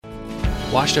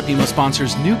Washed Up Emo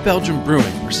sponsors New Belgium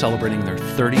Brewing are celebrating their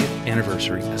 30th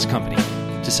anniversary as a company.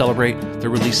 To celebrate, they're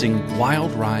releasing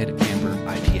Wild Ride Amber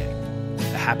IPA,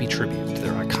 a happy tribute to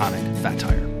their iconic fat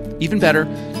tire. Even better,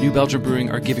 New Belgium Brewing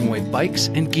are giving away bikes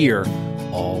and gear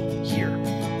all year.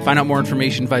 Find out more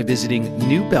information by visiting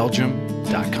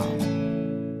newbelgium.com.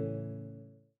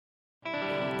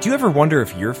 Do you ever wonder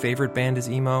if your favorite band is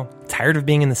emo? Tired of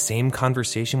being in the same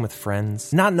conversation with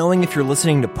friends? Not knowing if you're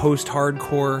listening to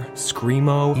post-hardcore,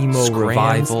 screamo, emo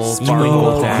revival,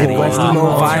 emo Midwest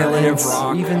emo violence,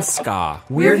 or even ska?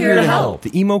 We're here to help.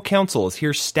 The Emo Council is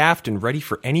here staffed and ready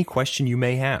for any question you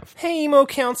may have. Hey, Emo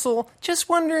Council, just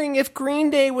wondering if Green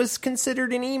Day was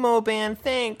considered an emo band,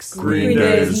 thanks. Green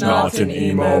Day is not an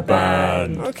emo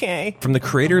band. Okay. From the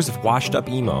creators of Washed Up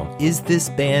Emo,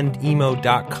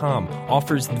 isthisbandemo.com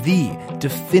offers the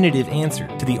definitive answer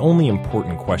to the only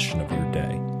important question of your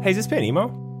day. Hey, is this band emo?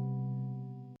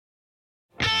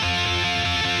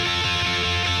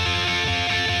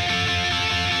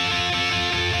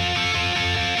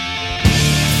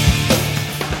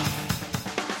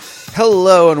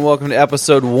 Hello and welcome to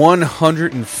episode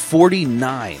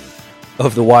 149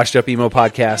 of the Washed Up Emo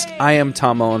podcast. I am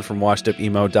Tom Mullen from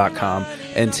washedupemo.com,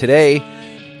 and today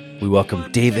we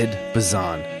welcome David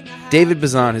Bazan. David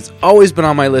Bazan has always been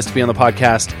on my list to be on the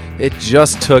podcast. It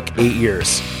just took 8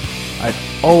 years. I'd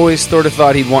always sort of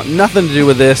thought he'd want nothing to do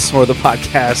with this or the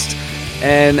podcast,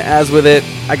 and as with it,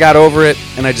 I got over it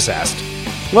and I just asked.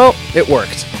 Well, it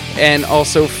worked. And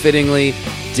also fittingly,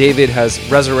 David has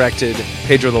resurrected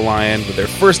Pedro the Lion with their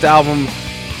first album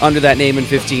under that name in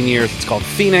 15 years. It's called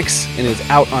Phoenix and is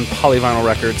out on Polyvinyl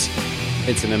Records.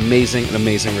 It's an amazing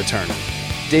return.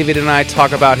 David and I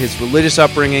talk about his religious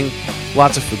upbringing,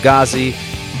 lots of Fugazi.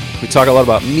 We talk a lot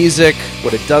about music,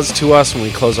 what it does to us when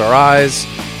we close our eyes.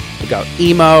 We got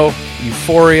emo,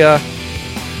 euphoria,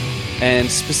 and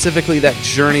specifically that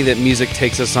journey that music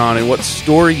takes us on and what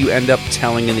story you end up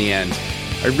telling in the end.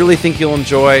 I really think you'll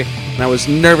enjoy, and I was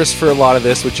nervous for a lot of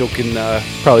this, which you can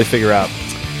probably figure out.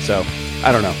 So,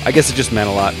 I don't know. I guess it just meant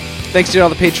a lot. Thanks to all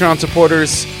the Patreon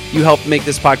supporters. You helped make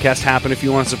this podcast happen. If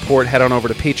you want to support, head on over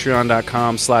to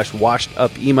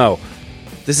patreon.com/washedupemo.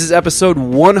 This is episode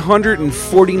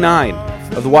 149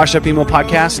 of the Washed Up Emo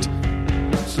podcast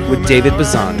with David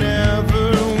Bazan.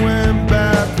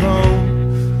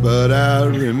 But I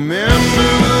remember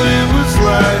what it was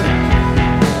like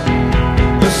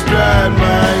astride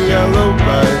my yellow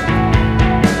bike.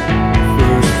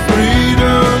 First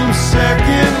freedom,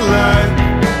 second life,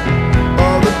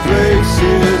 all the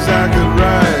places I could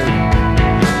ride.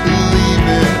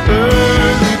 Leaving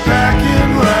early,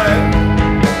 packing light,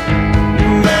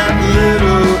 that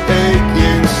little ache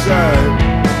inside.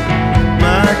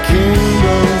 My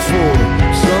kingdom for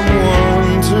someone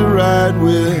to ride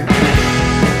with.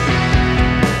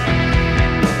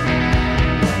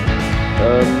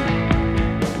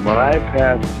 My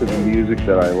path to the music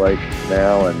that I like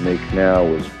now and make now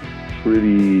was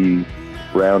pretty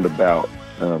roundabout.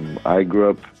 I grew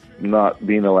up not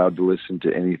being allowed to listen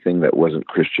to anything that wasn't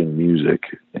Christian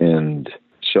music, and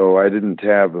so I didn't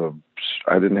have a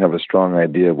strong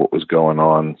idea of what was going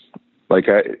on. Like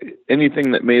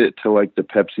anything that made it to like the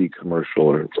Pepsi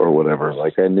commercial or whatever.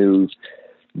 Like I knew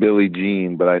Billie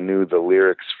Jean, but I knew the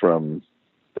lyrics from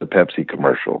the Pepsi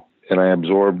commercial. And I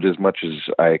absorbed as much as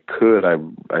I could. I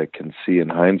can see in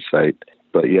hindsight,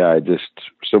 but yeah,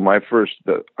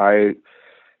 I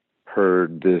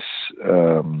heard this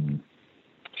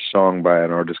song by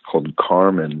an artist called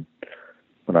Carmen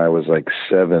when I was like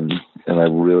 7, and I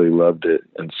really loved it.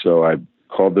 And so I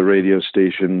called the radio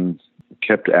station,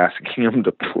 kept asking him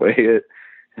to play it,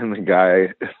 and the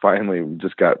guy finally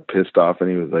just got pissed off, and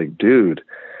he was like, "Dude,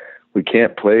 we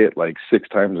can't play it like 6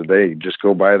 times a day. Just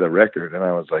go buy the record." And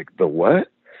I was like, "The what?"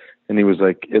 And he was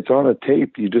like, "It's on a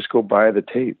tape. You just go buy the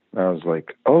tape." And I was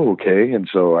like, "Oh, okay." And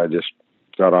so I just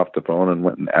got off the phone and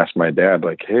went and asked my dad,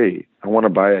 like, "Hey, I want to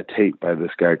buy a tape by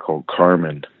this guy called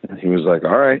Carmen." And he was like,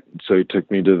 "All right." So he took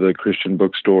me to the Christian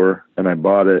bookstore and I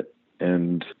bought it.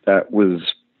 And that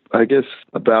was, I guess,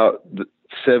 about the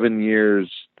 7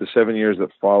 years. The 7 years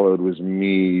that followed was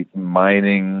me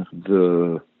mining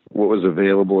what was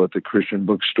available at the Christian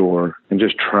bookstore and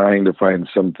just trying to find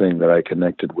something that I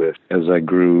connected with as I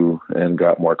grew and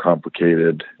got more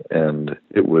complicated. And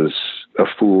it was a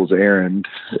fool's errand,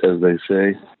 as they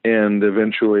say. And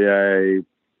eventually I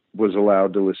was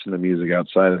allowed to listen to music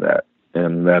outside of that.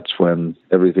 And that's when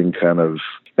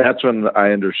that's when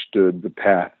I understood the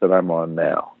path that I'm on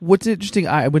now. What's interesting,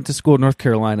 I went to school in North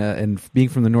Carolina, and being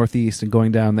from the Northeast and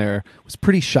going down there was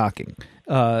pretty shocking.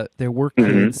 There were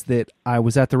kids that I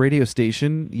was at the radio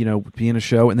station, being a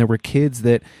show, and there were kids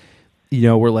that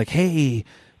were like, hey,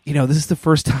 this is the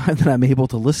first time that I'm able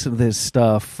to listen to this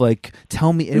stuff. Like,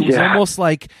 tell me. It was almost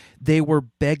like they were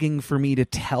begging for me to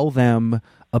tell them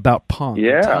about punk,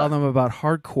 tell them about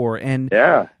hardcore.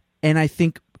 And I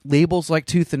think labels like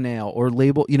Tooth and Nail or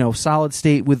Solid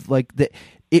State with like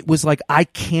it was like,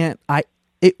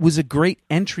 it was a great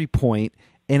entry point.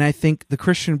 And I think the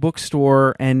Christian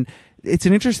bookstore, and it's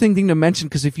an interesting thing to mention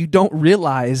because if you don't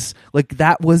realize, like,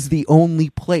 that was the only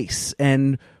place,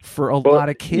 and for a lot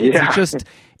of kids,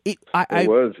 it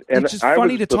was. And it's just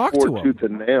funny to talk to them. Tooth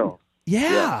and Nail.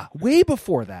 Yeah, way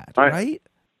before that, right?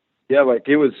 Yeah, like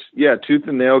it was. Yeah, Tooth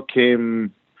and Nail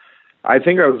came. I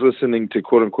think I was listening to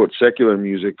quote unquote secular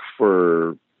music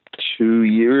for 2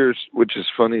 years, which is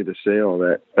funny to say all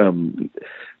that.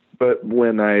 But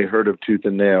when I heard of Tooth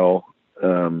and Nail,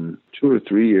 2 or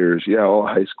 3 years, all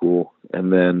high school.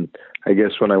 And then I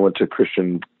guess when I went to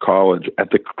Christian college, at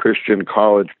the Christian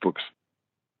college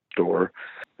bookstore,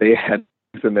 they had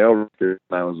Tooth and Nail records,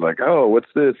 and I was like, oh,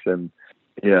 what's this? And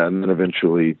then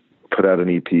eventually put out an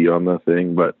EP on the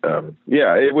thing. But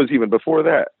it was even before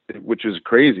that, which is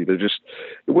crazy.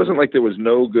 It wasn't like there was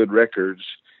no good records,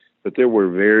 but there were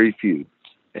very few.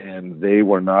 And they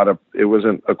were it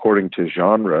wasn't according to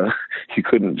genre. You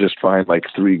couldn't just find like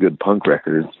 3 good punk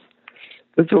records.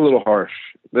 That's a little harsh.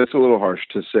 That's a little harsh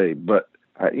to say, but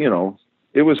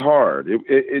it was hard.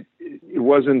 It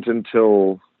wasn't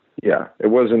until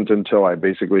I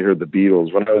basically heard the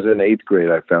Beatles. When I was in 8th grade,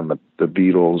 I found the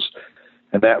Beatles,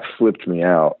 and that flipped me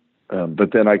out.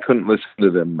 But then I couldn't listen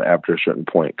to them after a certain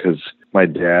point because my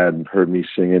dad heard me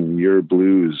singing Your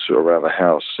Blues around the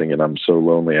house, singing I'm So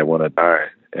Lonely I Want to Die.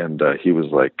 And he was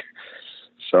like,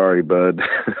 sorry, bud,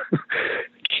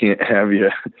 can't have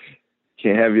you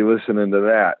listening to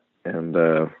that. And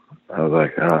I was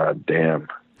like, damn.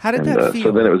 How did that feel?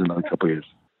 So then it was another couple of years.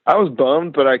 I was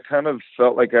bummed, but I kind of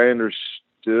felt like I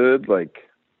understood, like,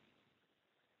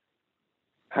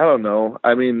 I don't know.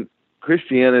 I mean,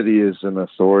 Christianity is an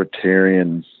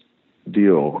authoritarian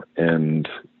deal, and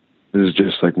this is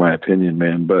just like my opinion,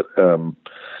 man. But,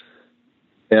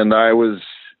 and I was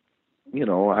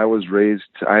raised,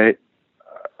 I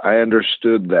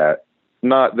understood that,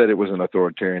 not that it was an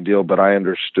authoritarian deal, but I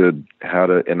understood how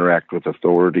to interact with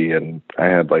authority. And I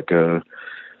had I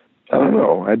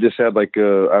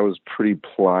was pretty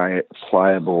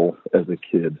pliable as a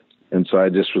kid. And so I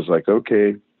just was like,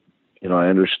 okay, I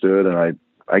understood. And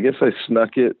I guess I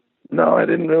snuck it. No, I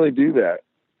didn't really do that.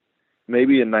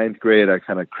 Maybe in 9th grade, I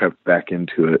kind of crept back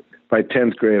into it. By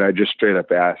 10th grade, I just straight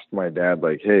up asked my dad,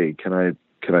 like, hey, can I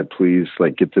please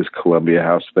get this Columbia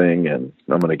House thing, and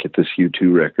I'm going to get this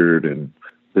U2 record and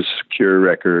this Cure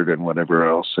record and whatever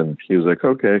else. And he was like,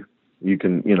 okay, you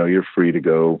can, you're free to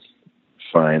go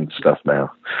find stuff now.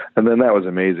 And then that was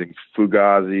amazing.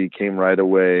 Fugazi came right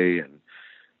away, and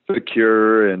The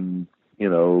Cure, and,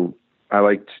 I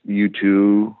liked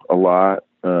U2 a lot.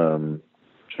 Trying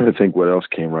to think what else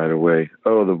came right away.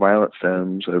 Oh, the Violent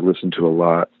Femmes I listened to a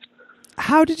lot.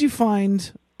 How did you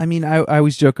find... I mean, I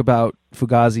always joke about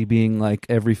Fugazi being like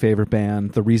every favorite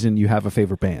band, the reason you have a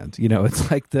favorite band. It's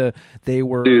like they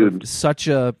were such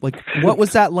a, like, what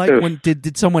was that like when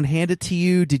did someone hand it to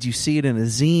you? Did you see it in a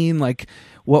zine? Like,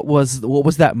 what was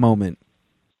that moment?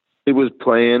 It was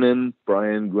playing in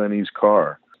Brian Glennie's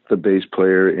car, the bass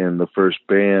player in the first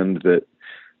band that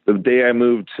the day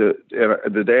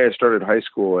I started high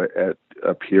school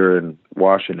up here in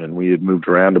Washington. We had moved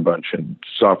around a bunch, and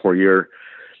sophomore year,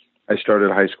 I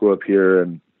started high school up here,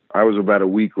 and I was about a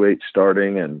week late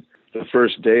starting. And the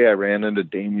first day I ran into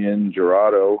Damien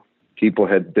Gerardo. People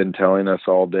had been telling us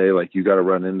all day, like, you got to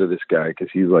run into this guy because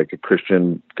he's like a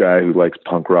Christian guy who likes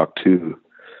punk rock too.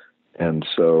 And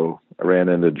so I ran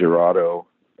into Gerardo,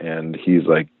 and he's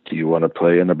like, do you want to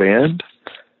play in a band?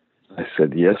 I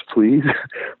said, yes, please.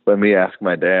 Let me ask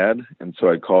my dad. And so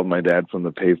I called my dad from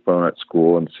the payphone at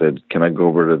school and said, can I go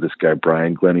over to this guy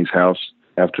Brian Glennie's house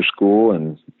after school?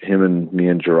 And him and me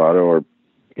and Gerardo are,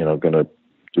 going to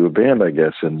do a band, I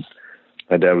guess. And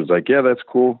my dad was like, yeah, that's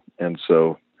cool. And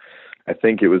so I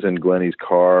think it was in Glennie's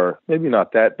car, maybe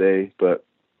not that day, but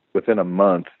within a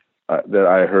month that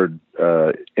I heard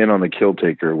In on the Kill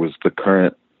Taker was the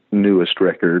current newest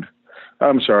record.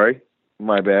 I'm sorry,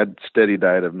 my bad. Steady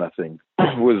Diet of Nothing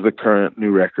was the current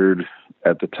new record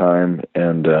at the time.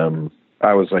 And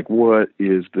I was like, what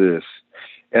is this?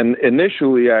 And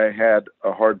initially I had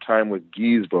a hard time with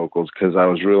Guy's vocals because I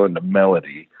was real into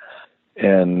melody.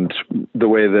 And the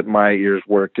way that my ears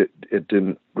worked, it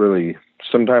didn't really,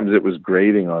 sometimes it was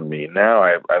grating on me. Now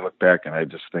I look back and I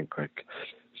just think like,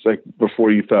 it's like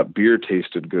before you thought beer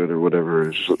tasted good or whatever.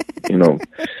 It's,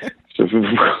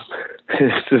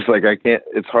 it's just like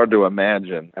it's hard to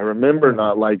imagine. I remember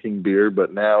not liking beer,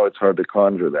 but now it's hard to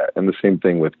conjure that. And the same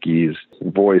thing with Guy's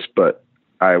voice, but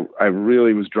I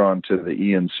really was drawn to the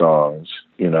Ian songs.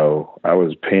 You know, I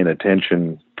was paying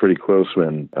attention pretty close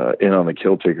when In on the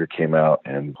Kill Taker came out,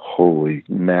 and holy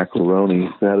macaroni,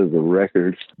 that is a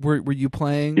record. Were you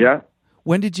playing? Yeah.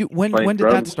 When did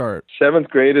that start? 7th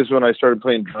grade is when I started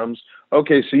playing drums.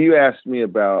 Okay, so you asked me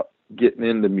about getting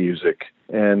into music,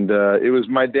 and it was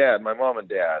my dad, my mom and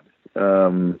dad.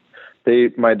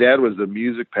 My dad was the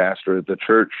music pastor at the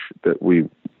church that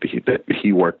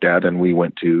he worked at and we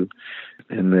went to.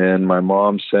 And then my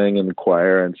mom sang in the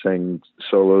choir and sang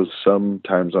solos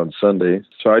sometimes on Sunday.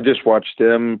 So I just watched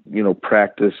them, you know,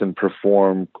 practice and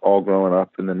perform all growing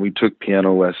up. And then we took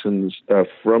piano lessons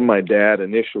from my dad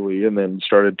initially, and then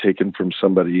started taking from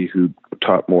somebody who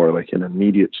taught more like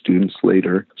intermediate students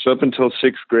later. So up until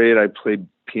 6th grade, I played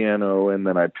piano, and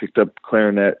then I picked up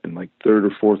clarinet in like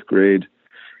 3rd or 4th grade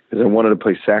because I wanted to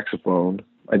play saxophone.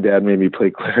 My dad made me play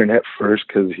clarinet first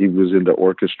because he was into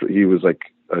orchestra. He was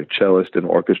like a cellist in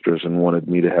orchestras and wanted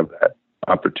me to have that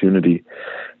opportunity.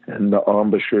 And the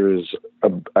embouchure is,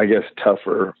 I guess,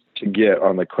 tougher to get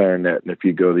on the clarinet. And if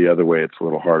you go the other way, it's a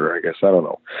little harder, I guess. I don't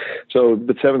know. So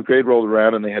the 7th grade rolled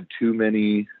around and they had too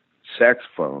many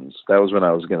saxophones. That was when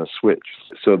I was going to switch.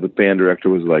 So the band director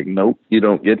was like, nope, you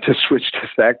don't get to switch to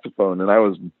saxophone. And I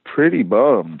was pretty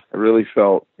bummed. I really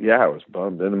felt, I was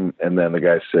bummed. And then the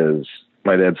guy says,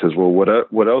 my dad says, well, what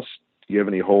else? Do you have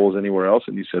any holes anywhere else?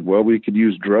 And he said, well, we could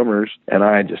use drummers. And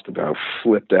I just about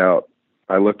flipped out.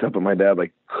 I looked up at my dad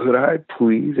like, could I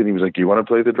please? And he was like, you want to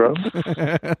play the drums?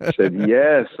 I said,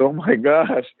 yes. Oh my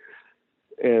gosh.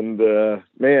 And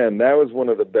man, that was one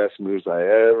of the best moves I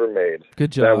ever made.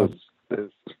 Good job. That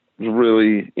was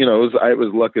really, you know, it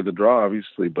was luck of the draw,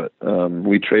 obviously, but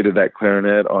we traded that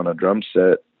clarinet on a drum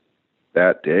set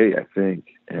that day, I think.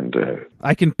 And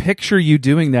I can picture you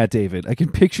doing that, David. I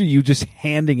can picture you just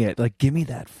handing it, like, give me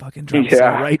that fucking drum set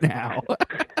right now.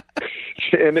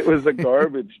 And it was a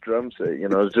garbage drum set, you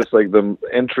know. It was just like the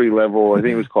entry level. I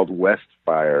think it was called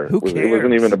Westfire. Who cares? It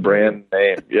wasn't even a brand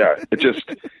name. Yeah, it just.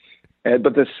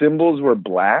 But the cymbals were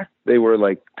black. They were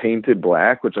like painted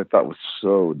black, which I thought was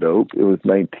so dope. It was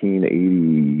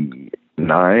 1989,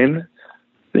 I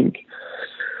think.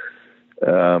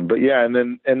 But yeah, and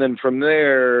then from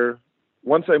there,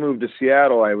 once I moved to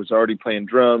Seattle, I was already playing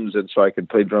drums, and so I could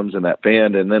play drums in that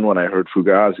band. And then when I heard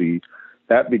Fugazi,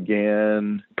 that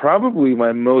began probably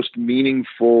my most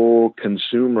meaningful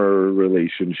consumer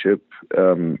relationship.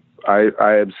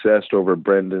 I obsessed over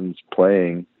Brendan's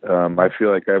playing. I feel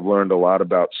like I've learned a lot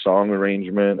about song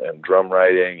arrangement and drum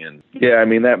writing. And yeah, I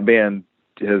mean, that band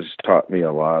has taught me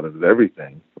a lot of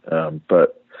everything.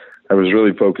 But I was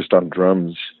really focused on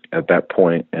drums at that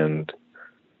point. And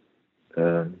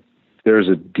there's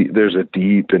a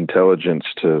deep intelligence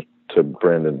to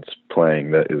Brendan's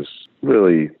playing that is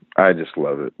really, I just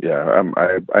love it. Yeah,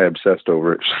 I obsessed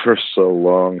over it for so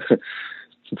long.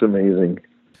 It's amazing.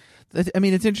 I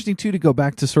mean, it's interesting too to go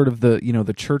back to sort of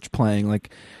the church playing. Like,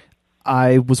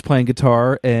 I was playing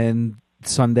guitar, and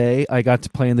Sunday I got to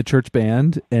play in the church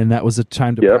band, and that was a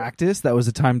time to practice. That was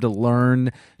a time to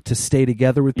learn to stay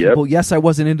together with people. Yes, I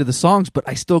wasn't into the songs, but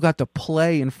I still got to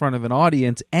play in front of an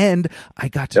audience, and I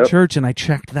got to church, and I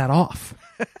checked that off.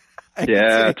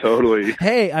 Yeah, totally.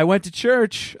 Hey, I went to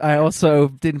church. I also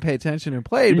didn't pay attention and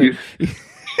played, but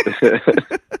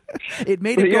it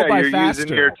made it go by you're faster.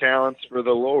 Using your talents for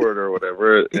the Lord or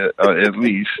whatever, at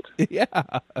least. Yeah.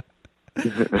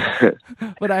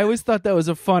 But I always thought that was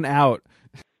a fun out.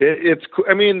 It's.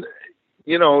 I mean,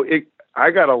 you know,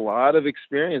 I got a lot of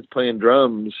experience playing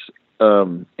drums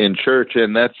in church,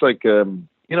 and that's like,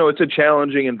 you know, it's a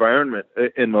challenging environment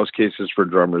in most cases for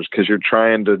drummers because you're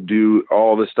trying to do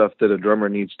all the stuff that a drummer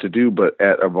needs to do, but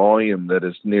at a volume that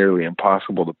is nearly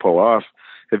impossible to pull off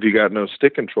if you got no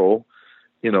stick control,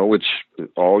 you know, which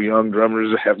all young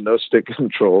drummers have no stick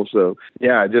control. So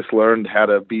yeah, I just learned how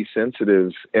to be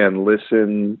sensitive and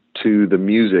listen to the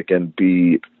music and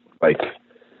be like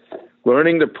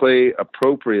learning to play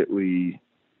appropriately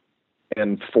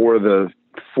and for the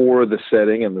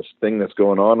setting and this thing that's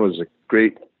going on was a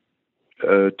great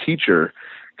teacher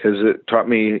because it taught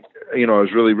me, you know, I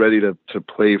was really ready to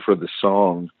play for the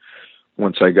song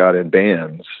once I got in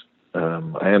bands.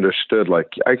 I understood,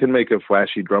 like, I can make a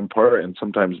flashy drum part, and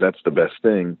sometimes that's the best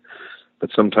thing, but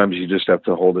sometimes you just have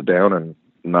to hold it down and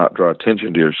not draw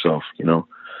attention to yourself, you know.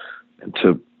 And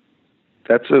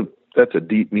that's a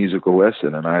deep musical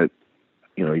lesson, and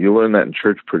you know, you learn that in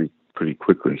church pretty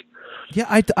quickly.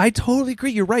 Yeah, I totally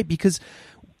agree. You're right, because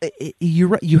you're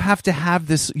right. You have to have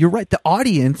this. You're right. The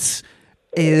audience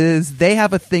is they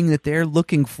have a thing that they're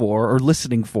looking for or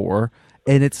listening for,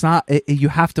 and it's not. You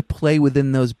have to play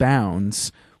within those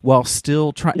bounds while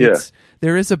still trying. Yeah.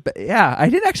 There is I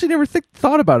didn't actually never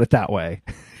thought about it that way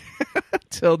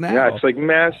till now. Yeah, it's like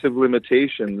massive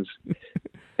limitations.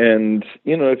 And,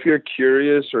 if you're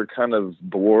curious or kind of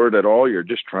bored at all, you're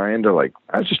just I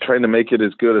was just trying to make it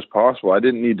as good as possible. I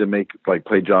didn't need to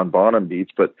play John Bonham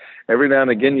beats, but every now and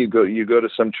again you go to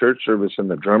some church service and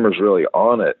the drummer's really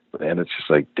on it. And it's just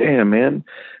like, damn, man,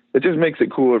 it just makes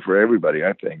it cooler for everybody,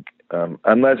 I think.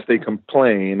 Unless they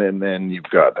complain, and then you've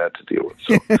got that to deal with.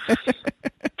 So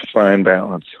fine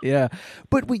balance. Yeah.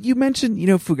 But what you mentioned,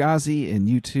 Fugazi and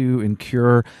U2 and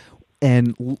Cure,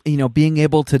 and being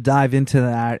able to dive into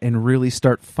that and really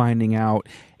start finding out.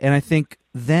 And I think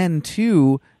then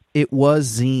too, it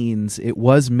was zines, it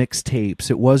was mixtapes,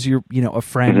 it was your a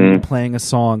friend playing a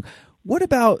song. What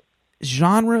about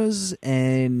genres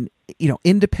and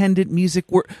independent music?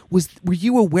 Were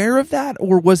you aware of that,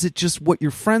 or was it just what your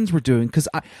friends were doing? Because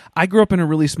I grew up in a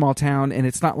really small town, and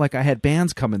it's not like I had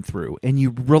bands coming through, and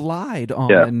you relied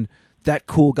on that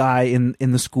cool guy in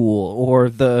the school or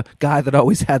the guy that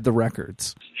always had the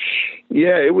records.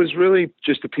 Yeah, it was really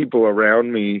just the people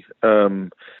around me.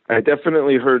 I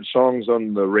definitely heard songs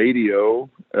on the radio.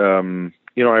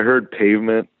 I heard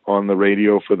Pavement on the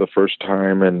radio for the first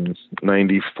time in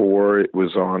 '94. It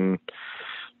was on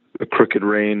the Crooked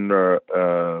Rain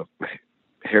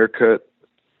Haircut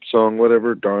song,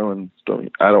 whatever, Darling.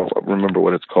 I don't remember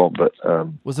what it's called, but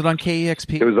was it on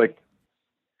KEXP? It was like,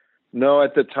 no,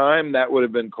 at the time that would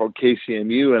have been called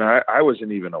KCMU, and I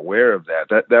wasn't even aware of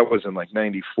that. That was in like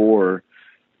 '94.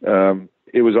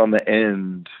 It was on the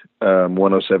end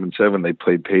 107.7. They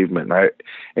played Pavement,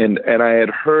 and I had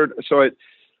heard. So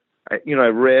I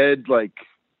read like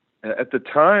at the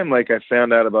time, like I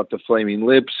found out about the Flaming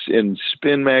Lips in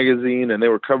Spin magazine, and they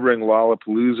were covering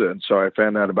Lollapalooza, and so I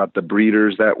found out about the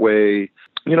Breeders that way.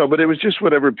 But it was just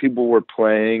whatever people were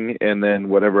playing, and then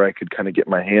whatever I could kind of get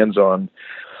my hands on.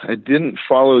 I didn't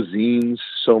follow zines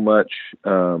so much.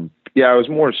 I was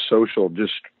more social.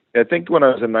 Just, I think when I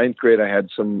was in ninth grade, I had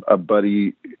a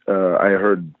buddy, I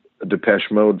heard Depeche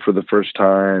Mode for the first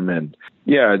time. And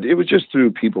it was just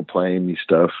through people playing me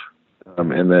stuff.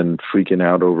 And then freaking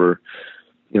out over,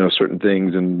 certain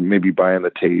things and maybe buying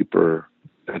the tape, or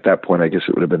at that point, I guess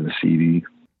it would have been the CD.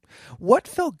 What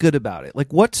felt good about it?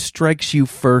 Like, what strikes you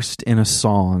first in a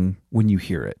song when you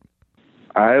hear it?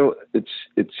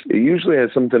 It usually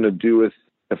has something to do with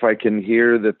if I can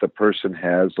hear that the person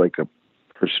has like a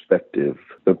perspective,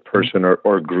 the person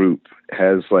or group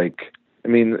has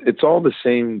it's all the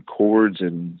same chords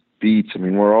and beats.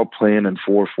 We're all playing in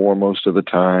 4/4 most of the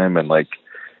time, and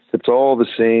it's all the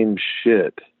same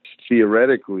shit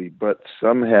theoretically, but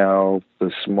somehow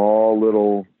the small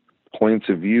little points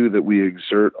of view that we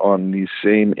exert on these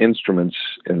same instruments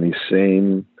and these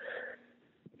same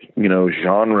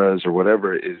genres or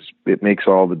whatever it makes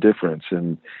all the difference.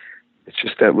 And it's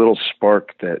just that little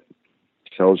spark that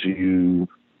tells you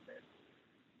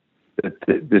that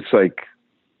it's like,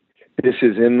 this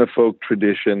is in the folk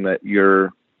tradition that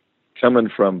you're coming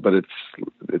from, but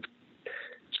it's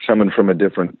coming from a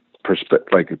different perspective.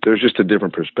 Like, there's just a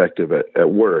different perspective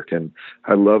at work. And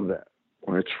I love that.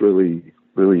 It's really,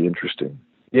 really interesting.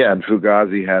 Yeah. And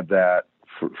Fugazi had that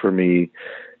for me.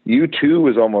 U2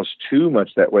 was almost too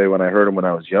much that way when I heard him when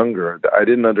I was younger. I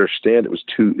didn't understand. It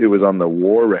was on the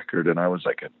War record, and I was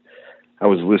I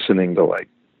was listening to like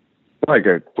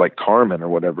Carmen or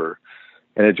whatever,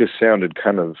 and it just sounded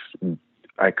kind of,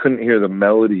 I couldn't hear the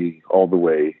melody all the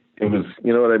way. It was,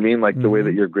 you know what I mean? Like the way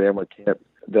that your grandma can't,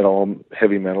 that all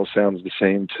heavy metal sounds the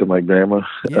same to my grandma.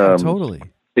 Yeah, totally.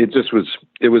 It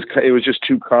was just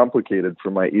too complicated for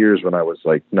my ears when I was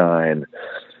like 9.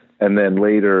 And then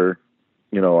later,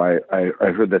 I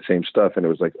heard that same stuff, and it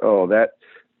was like, oh, that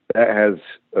has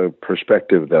a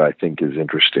perspective that I think is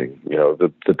interesting.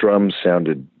 The drums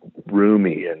sounded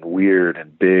roomy and weird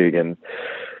and big, and,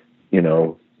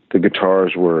 the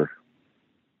guitars were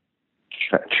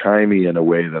chimey in a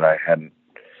way that I hadn't,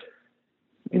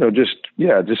 just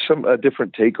a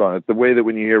different take on it. The way that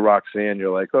when you hear Roxanne,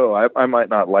 you're like, oh, I might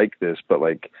not like this, but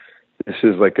this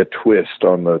is like a twist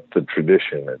on the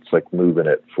tradition. It's like moving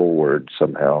it forward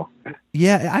somehow.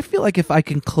 Yeah, I feel like if I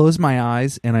can close my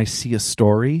eyes and I see a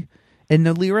story, and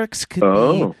the lyrics could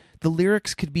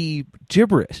be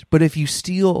gibberish, but if you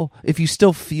still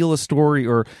feel a story,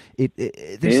 or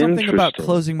there's something about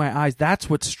closing my eyes. That's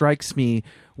what strikes me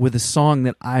with a song,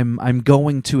 that I'm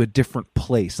going to a different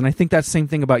place. And I think that's the same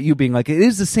thing about you being like, it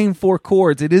is the same 4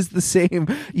 chords, it is the same,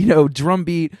 drum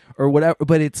beat or whatever,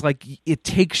 but it's like it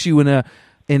takes you in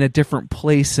in a different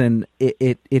place, and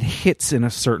it hits in a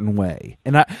certain way.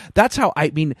 And that's how I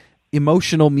mean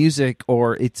emotional music,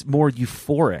 or it's more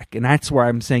euphoric, and that's where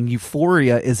I'm saying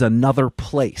euphoria is another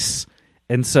place.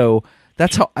 And so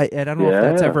that's how I don't know if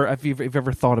that's ever, if you've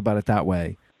ever thought about it that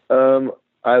way.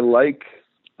 I like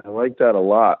that a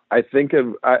lot. I think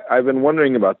I've been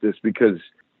wondering about this because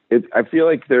I feel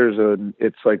like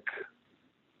it's like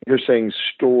you're saying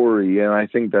story, and I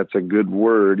think that's a good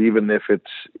word, even if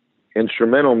it's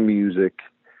instrumental music.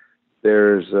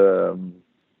 There's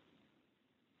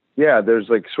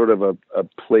like sort of a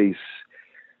place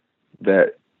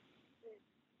that,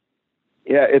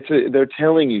 they're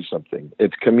telling you something.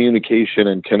 It's communication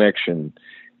and connection.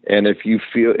 And if you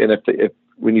feel, and if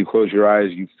when you close your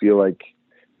eyes, you feel like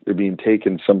you're being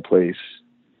taken someplace,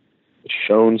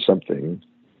 shown something,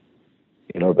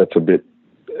 that's a bit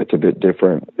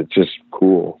different. It's just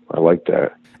cool. I like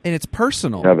that. And it's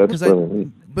personal. Yeah, that's really neat.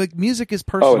 But music is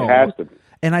personal. Oh, it has to be.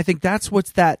 And I think that's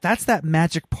that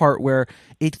magic part where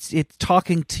it's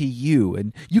talking to you,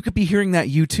 and you could be hearing that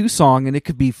U2 song, and it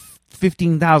could be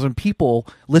 15,000 people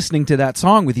listening to that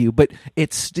song with you, but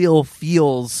it still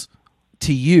feels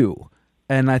to you.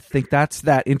 And I think that's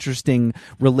that interesting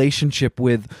relationship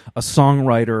with a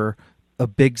songwriter, a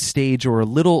big stage or a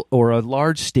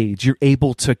large stage. You're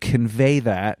able to convey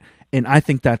that, and I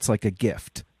think that's like a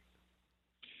gift.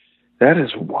 That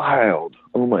is wild.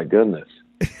 Oh my goodness.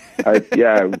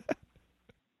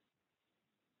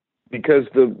 Because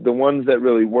the ones that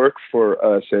really work for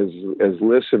us as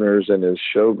listeners and as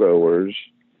showgoers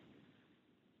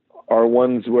are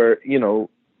ones where,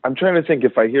 I'm trying to think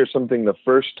if I hear something the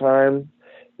first time.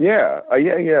 I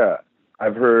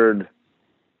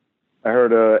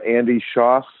heard a Andy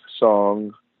Schaaf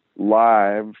song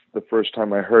live the first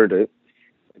time I heard it.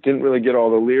 I didn't really get all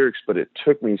the lyrics, but it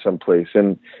took me someplace.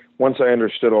 And once I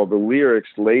understood all the lyrics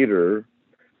later,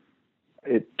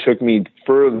 it took me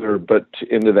further, but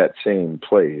into that same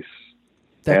place.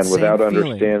 And without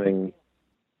understanding,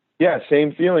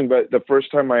 same feeling. But the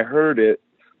first time I heard it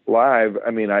live, I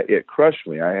mean, it crushed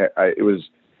me. It was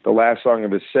the last song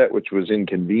of his set, which was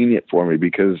inconvenient for me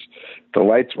because the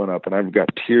lights went up and I've got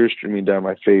tears streaming down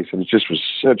my face, and it just was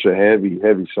such a heavy,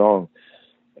 heavy song.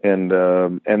 And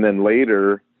then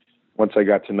later, once I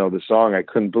got to know the song, I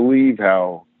couldn't believe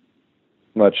how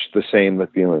much the same the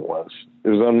feeling was. It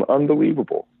was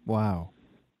unbelievable. Wow.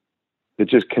 It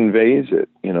just conveys it,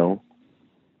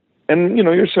 And,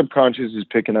 your subconscious is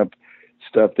picking up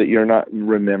stuff that you're not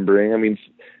remembering. I mean,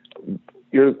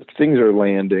 your things are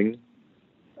landing.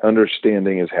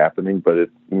 Understanding is happening, but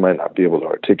you might not be able to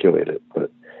articulate it.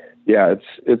 But yeah,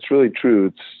 it's really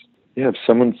true. If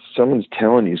someone's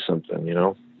telling you something,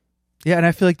 Yeah, and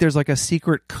I feel like there's like a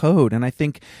secret code, and I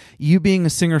think you being a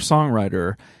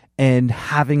singer-songwriter and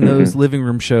having those living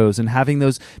room shows and having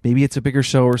those, maybe it's a bigger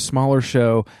show or smaller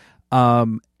show,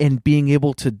 and being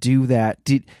able to do that.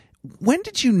 When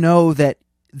did you know that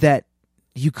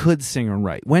you could sing and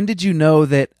write? When did you know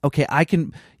that, okay,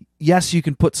 yes, you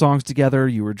can put songs together,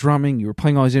 you were drumming, you were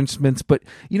playing all these instruments, but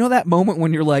that moment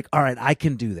when you're like, all right, I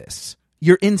can do this.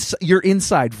 Your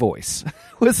inside voice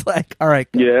was like, all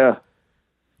right, go. Yeah.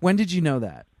 When did you know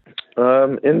that?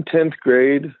 In 10th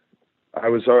grade, I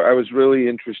was really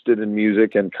interested in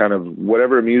music, and kind of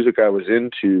whatever music I was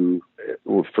into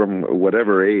from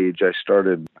whatever age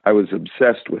I was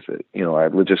obsessed with it. I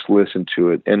would just listen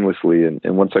to it endlessly. And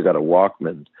once I got a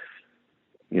Walkman,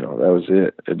 that was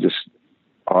it. It just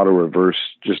auto reverse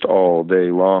just all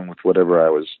day long with whatever I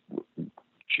was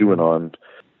chewing on.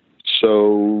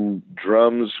 So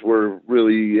drums were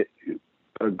really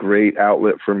a great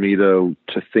outlet for me to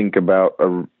think about,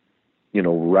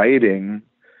 writing,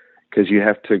 because you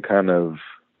have to kind of,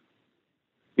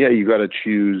 you got to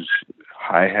choose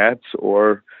hi-hats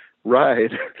or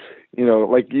ride,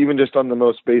 like even just on the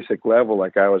most basic level,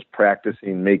 like I was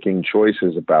practicing making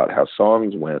choices about how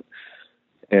songs went.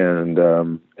 And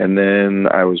then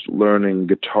I was learning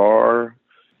guitar.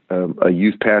 A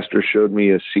youth pastor showed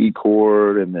me a C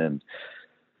chord, and then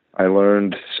I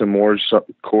learned some more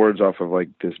chords off of like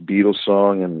this Beatles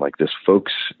song and like this folk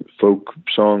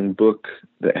song book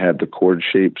that had the chord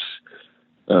shapes.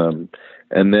 And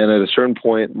then at a certain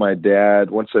point, my dad,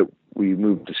 we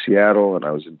moved to Seattle and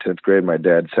I was in 10th grade, my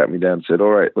dad sat me down and said, all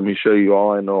right, let me show you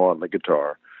all I know on the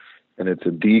guitar. And it's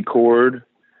a D chord,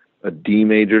 a D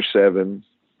major 7,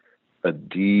 a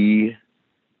D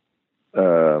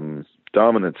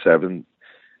dominant 7,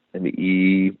 an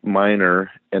E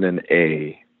minor, and an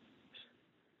A.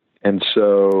 And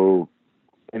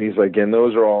he's like, and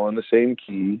those are all in the same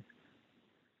key.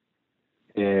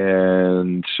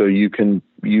 And so you can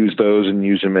use those and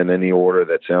use them in any order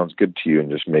that sounds good to you and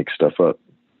just make stuff up.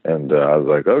 And I was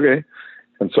like, okay.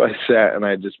 And so I sat and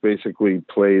I just basically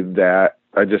played that.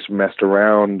 I just messed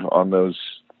around on those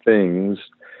things,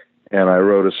 and I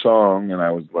wrote a song, and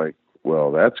I was like,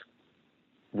 well, that's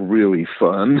really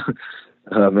fun.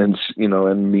 And, you know,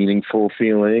 and meaningful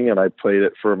feeling. And I played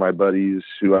it for my buddies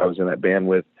who I was in that band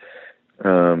with.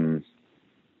 And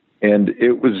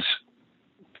it was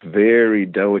very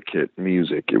delicate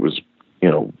music. It was, you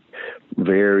know,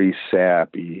 very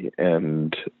sappy,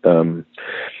 and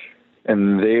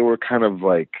they were kind of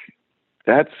like,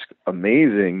 that's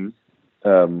amazing.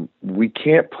 We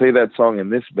can't play that song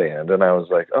in this band. And I was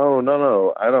like, oh,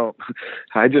 no, I don't,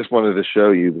 I just wanted to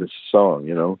show you this song,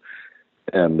 you know?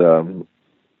 And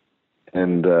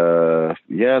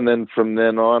then from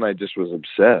then on, I just was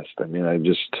obsessed. I mean, I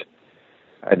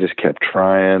just kept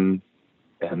trying,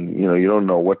 and, you know, you don't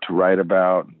know what to write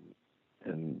about.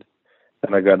 And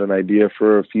I got an idea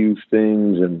for a few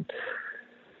things. And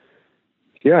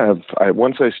yeah,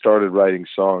 once I started writing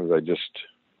songs, I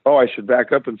should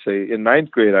back up and say, in ninth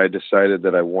grade, I decided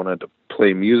that I wanted to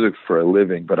play music for a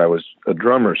living, but I was a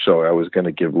drummer, so I was going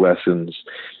to give lessons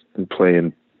and play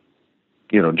in,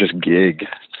 you know, just gig,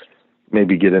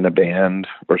 maybe get in a band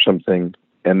or something.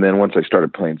 And then once I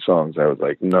started playing songs, I was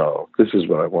like, no, this is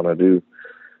what I want to do.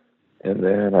 And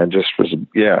then I just was,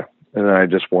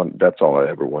 that's all I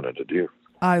ever wanted to do.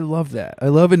 I love that. I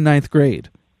love in ninth grade.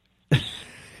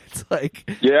 It's like,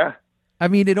 yeah. I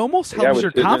mean, it almost helps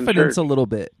your confidence a little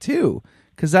bit too,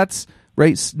 because that's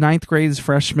right. Ninth grade is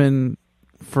freshman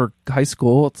for high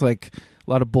school. It's like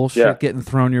a lot of bullshit getting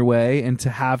thrown your way, and to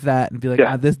have that and be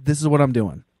like, this is what I'm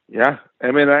doing. Yeah,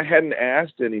 I mean, I hadn't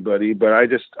asked anybody, but I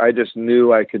just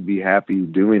knew I could be happy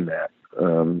doing that,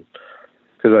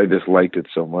 because I just liked it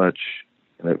so much,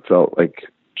 and it felt like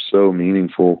so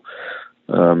meaningful.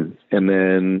 And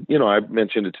then, you know, I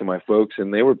mentioned it to my folks,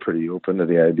 and they were pretty open to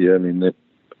the idea. I mean,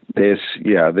 they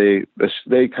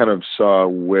kind of saw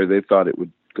where they thought it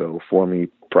would go for me,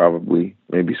 probably,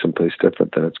 maybe someplace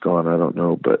different than it's gone. I don't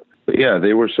know, but yeah,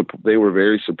 they were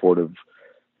very supportive.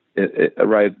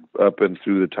 Right up and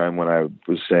through the time when I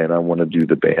was saying I want to do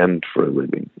the band for a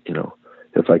living, you know,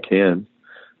 if I can,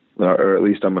 or at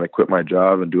least I'm going to quit my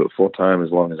job and do it full time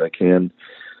as long as I can.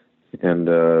 And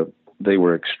they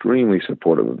were extremely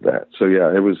supportive of that. So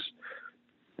yeah, it was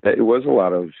a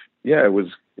lot of, it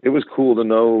was cool to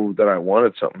know that I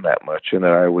wanted something that much, and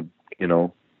that I would, you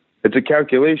know, it's a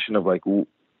calculation of like,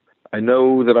 I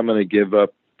know that I'm going to give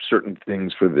up certain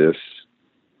things for this,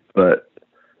 but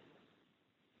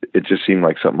it just seemed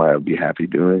like something I would be happy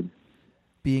doing.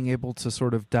 Being able to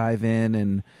sort of dive in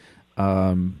and,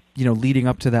 you know, leading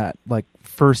up to that, like,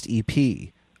 first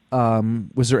EP,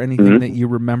 was there anything that you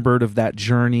remembered of that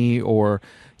journey, or,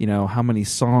 you know, how many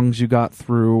songs you got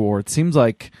through? Or it seems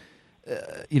like,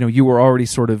 you know, you were already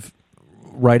sort of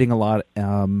writing a lot,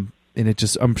 and it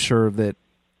just, I'm sure that,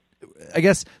 I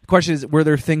guess the question is, were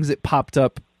there things that popped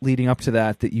up leading up to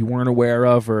that you weren't aware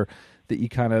of, or that you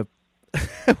kind of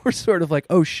were sort of like,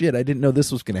 oh shit, I didn't know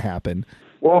this was going to happen?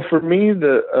 Well, for me,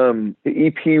 the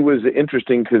EP was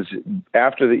interesting because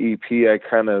after the EP, I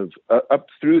kind of, up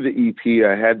through the EP,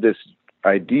 I had this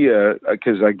idea,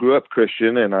 because I grew up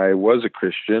Christian and I was a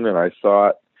Christian, and I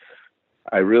thought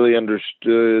I really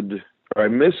understood, or I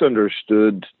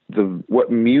misunderstood what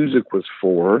music was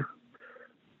for.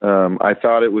 I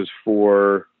thought it was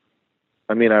for,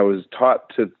 I mean, I was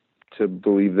taught to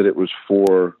believe that it was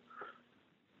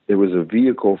a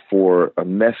vehicle for a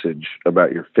message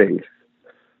about your faith.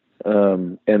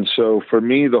 And so for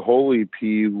me, the whole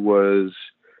EP was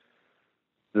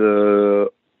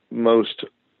the most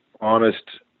honest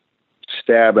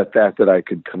stab at that I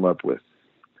could come up with.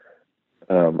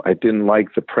 I didn't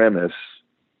like the premise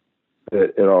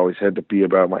that it always had to be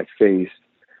about my faith.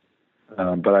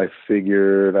 But I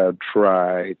figured I'd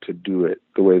try to do it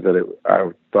the way that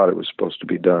I thought it was supposed to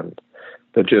be done.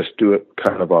 But just do it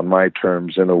kind of on my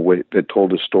terms, in a way that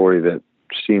told a story that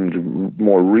seemed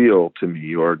more real to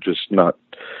me, or just not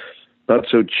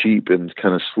so cheap and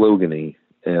kind of slogany.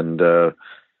 And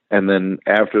then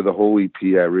after the whole EP,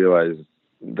 I realized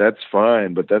that's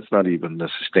fine, but that's not even the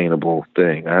sustainable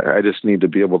thing. I just need to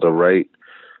be able to write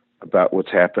about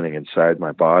what's happening inside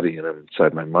my body and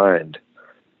inside my mind,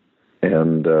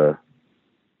 and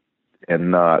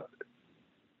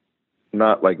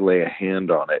not like lay a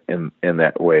hand on it in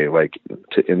that way, like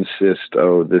to insist,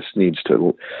 oh, this needs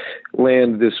to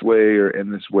land this way or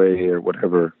in this way or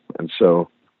whatever. And so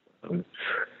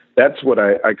that's what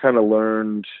I kind of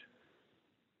learned.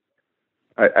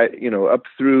 I, you know, up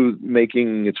through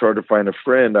making It's Hard to Find a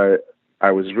Friend,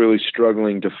 I was really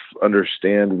struggling to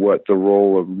understand what the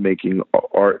role of making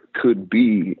art could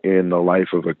be in the life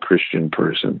of a Christian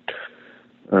person.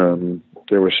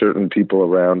 There were certain people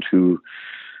around who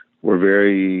were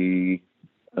very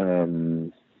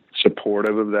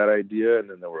supportive of that idea, and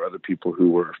then there were other people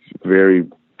who were very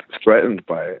threatened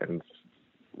by it and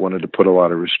wanted to put a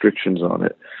lot of restrictions on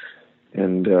it.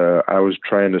 And I was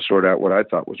trying to sort out what I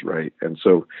thought was right. And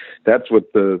so that's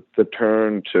what the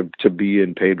turn to be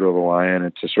in Pedro the Lion,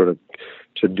 and to sort of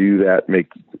to do that,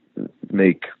 make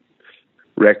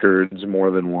records, more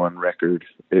than one record.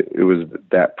 It was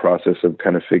that process of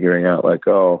kind of figuring out like,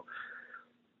 oh,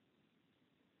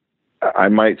 I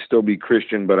might still be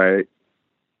Christian, but I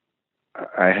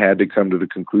had to come to the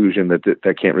conclusion that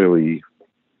that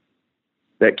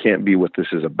can't be what this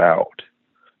is about.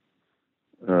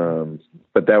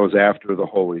 But that was after the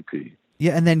whole EP.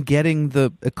 Yeah, and then getting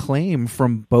the acclaim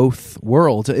from both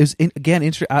worlds. It was,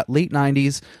 late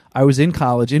 90s. I was in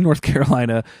college in North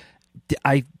Carolina.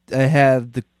 I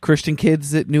had the Christian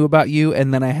kids that knew about you,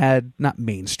 and then I had, not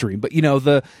mainstream, but,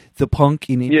 the punk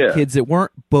kids that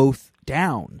weren't both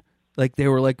down. Like, they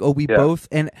were like, oh, we both,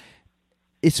 and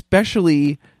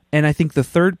especially... And I think the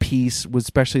third piece was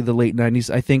especially the late 90s.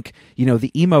 I think,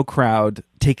 the emo crowd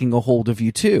taking a hold of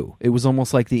you too. It was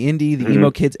almost like the indie, the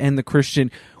emo kids, and the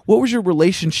Christian. What was your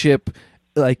relationship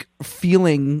like,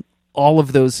 feeling all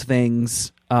of those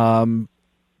things and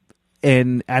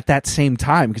at that same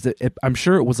time? Because I'm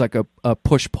sure it was like a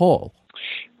push-pull.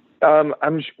 There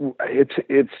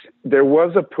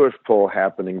was a push-pull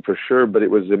happening for sure, but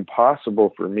it was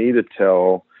impossible for me to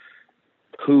tell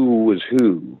who was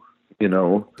who.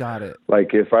 Got it.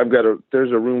 Like if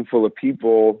there's a room full of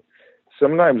people,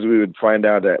 sometimes we would find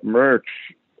out at merch,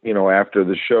 after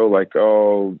the show, like,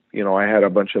 oh, I had a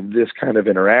bunch of this kind of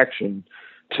interaction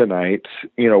tonight,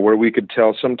 where we could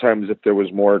tell sometimes if there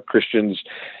was more Christians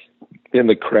in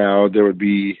the crowd, there would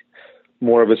be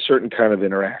more of a certain kind of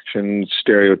interaction,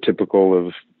 stereotypical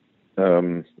of,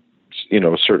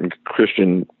 certain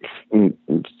Christian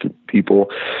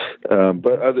people.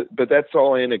 But that's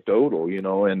all anecdotal,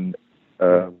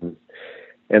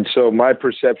 and so my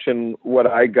perception, what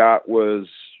I got was,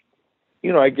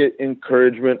 I get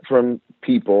encouragement from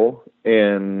people,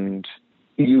 and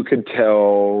you could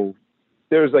tell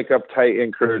there's like uptight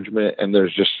encouragement, and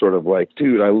there's just sort of like,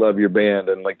 dude, I love your band.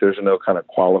 And like, there's no kind of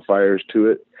qualifiers to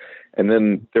it. And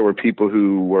then there were people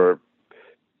who were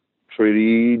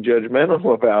pretty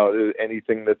judgmental about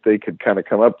anything that they could kind of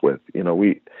come up with.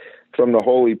 From the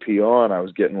whole EP on, I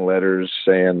was getting letters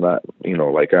saying that,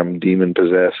 like I'm demon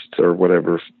possessed or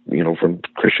whatever, from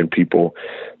Christian people.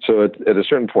 So at a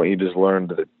certain point, you just learned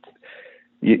that,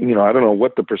 I don't know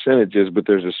what the percentage is, but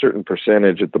there's a certain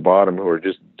percentage at the bottom who are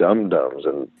just dum-dums,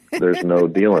 and there's no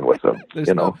dealing with them.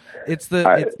 It's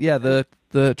the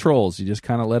trolls. You just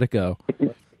kind of let it go.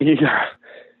 Yeah.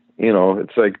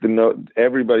 It's like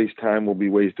everybody's time will be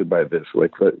wasted by this,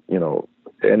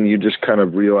 and you just kind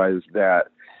of realize that.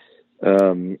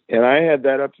 And I had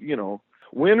that up,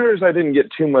 Winners I didn't get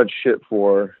too much shit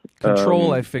for.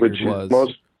 Control, I figured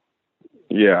was.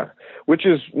 Which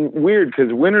is weird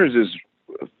because Winners is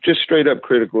just straight up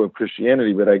critical of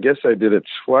Christianity, but I guess I did it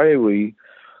slyly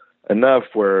enough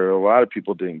where a lot of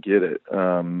people didn't get it.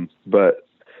 But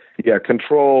yeah,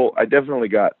 Control, I definitely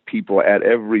got people at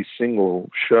every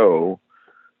single show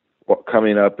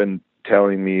coming up and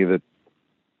telling me that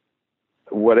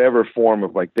whatever form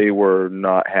of like, they were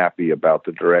not happy about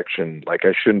the direction. Like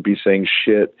I shouldn't be saying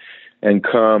shit and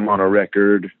come on a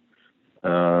record.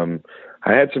 I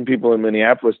had some people in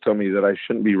Minneapolis tell me that I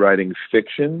shouldn't be writing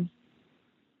fiction.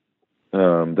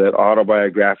 That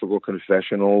autobiographical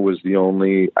confessional was the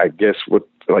only, I guess,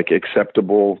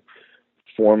 acceptable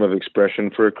form of expression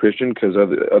for a Christian, because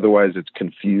otherwise it's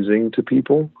confusing to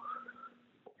people.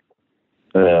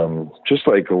 Just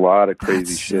like a lot of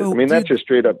crazy shit. I mean, that's just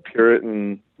straight up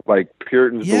Puritans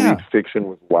believe fiction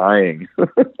was lying.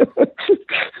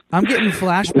 I'm getting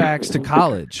flashbacks to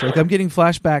college. Like I'm getting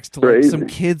flashbacks to like some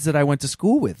kids that I went to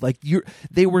school with. Like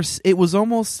it was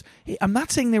almost, I'm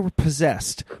not saying they were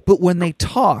possessed, but when they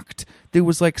talked, there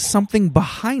was like something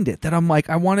behind it that I'm like,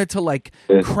 I wanted to like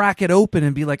crack it open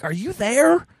and be like, are you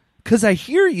there? 'Cause I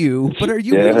hear you, but are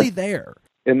you really there?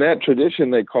 In that tradition,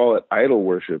 they call it idol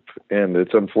worship, and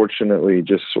it's unfortunately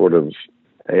just sort of,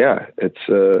 it's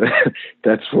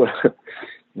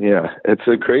it's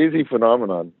a crazy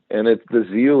phenomenon, and the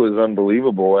zeal is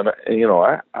unbelievable. And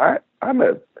I'm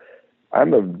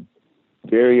a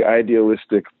very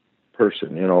idealistic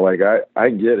person, I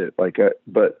get it, but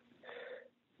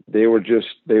the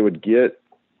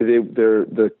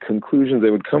conclusions they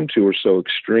would come to were so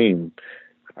extreme.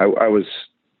 I was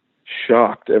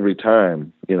shocked every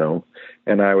time,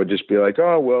 and I would just be like,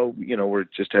 oh, well, we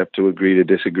just have to agree to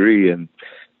disagree. And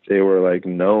they were like,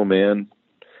 no, man,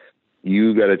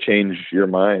 you got to change your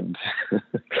mind.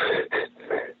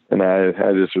 And I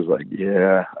just was like,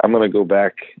 yeah, I'm going to go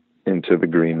back into the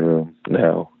green room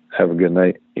now. Have a good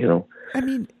night, I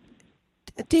mean,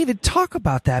 David, talk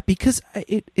about that, because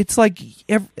it's like,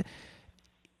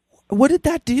 what did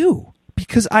that do?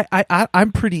 Because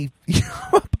I'm pretty,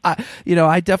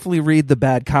 I definitely read the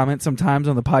bad comments sometimes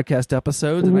on the podcast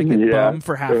episodes, and I get bummed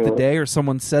for half the day, or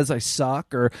someone says I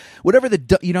suck, or whatever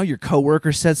your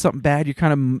coworker says something bad, you're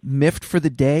kind of miffed for the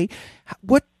day.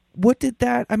 What did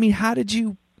that? I mean, how did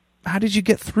you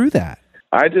get through that?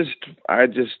 I just,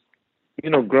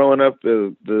 growing up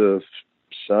the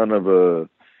son of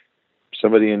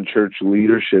somebody in church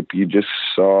leadership, you just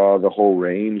saw the whole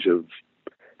range of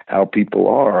how people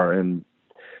are. And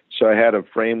so I had a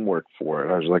framework for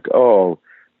it. I was like, oh,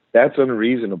 that's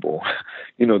unreasonable.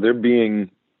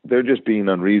 They're just being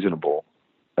unreasonable,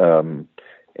 and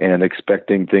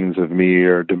expecting things of me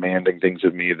or demanding things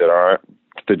of me that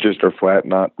just are flat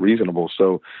not reasonable.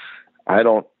 So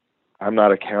I'm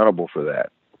not accountable for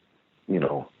that,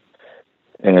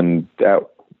 and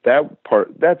that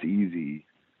part, that's easy,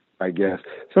 I guess.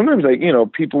 Sometimes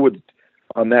people would,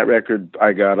 on that record,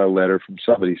 I got a letter from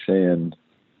somebody saying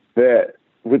that,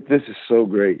 this is so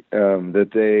great,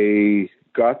 that they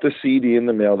got the CD in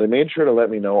the mail. They made sure to let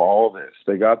me know all this.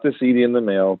 They got the CD in the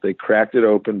mail. They cracked it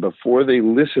open. Before they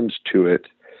listened to it,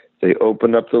 they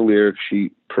opened up the lyric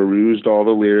sheet, perused all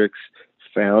the lyrics,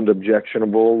 found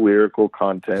objectionable lyrical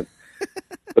content,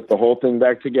 put the whole thing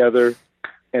back together,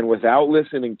 and without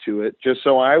listening to it, just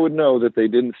so I would know that they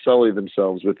didn't sully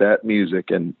themselves with that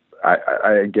music. And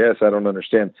I guess, I don't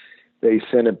understand, they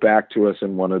sent it back to us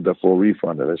and wanted the full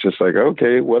refund. And it's just like,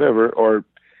 okay, whatever. Or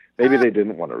maybe they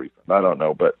didn't want a refund. I don't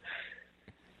know. But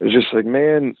it's just like,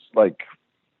 man, like,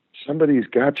 somebody's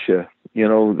got you,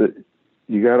 that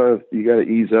you gotta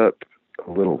ease up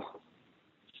a little.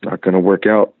 It's not going to work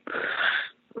out.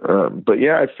 But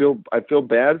yeah, I feel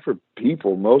bad for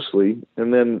people mostly.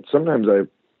 And then sometimes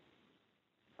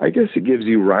I guess it gives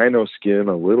you rhino skin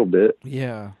a little bit.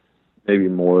 Yeah. Maybe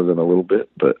more than a little bit,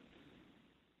 but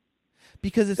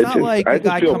because it's not just, like a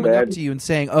guy coming bad. up to you and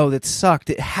saying, "Oh, that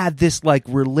sucked." It had this like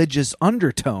religious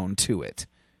undertone to it.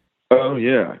 Oh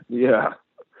yeah.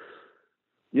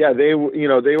 They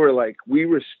were like, "We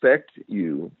respect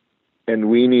you, and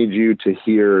we need you to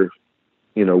hear.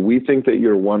 We think that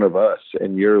you're one of us,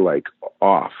 and you're like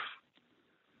off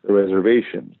the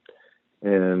reservation."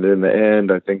 And in the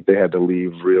end, I think they had to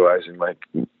leave, realizing like,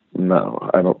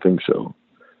 no, I don't think so.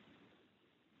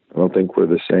 I don't think we're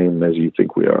the same as you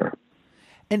think we are.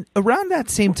 And around that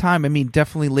same time, I mean,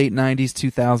 definitely late 90s,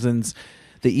 2000s,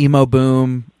 the emo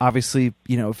boom, obviously,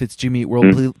 if it's Jimmy Eat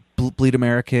World, Bleed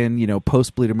American,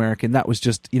 post Bleed American, that was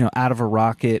just, out of a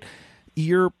rocket.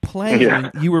 You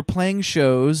were playing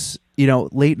shows,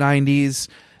 late 90s,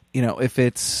 if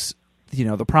it's,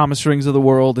 the Promise Rings of the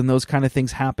world and those kind of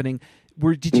things happening.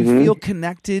 Did you feel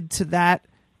connected to that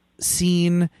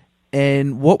scene,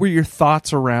 and what were your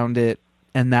thoughts around it?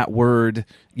 And that word,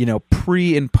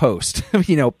 pre and post,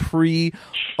 pre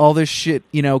all this shit,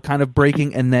 kind of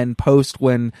breaking, and then post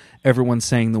when everyone's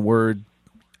saying the word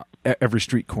every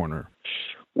street corner.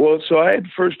 Well, so I had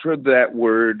first heard that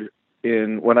word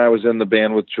when I was in the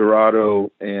band with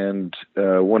Gerardo, and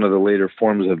one of the later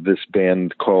forms of this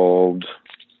band called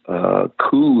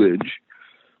Coolidge,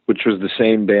 which was the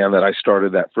same band that I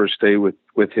started that first day with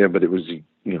him, but it was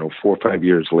 4 or 5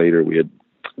 years later. We had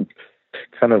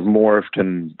kind of morphed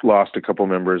and lost a couple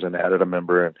members and added a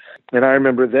member. And I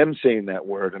remember them saying that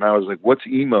word, and I was like, what's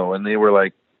emo? And they were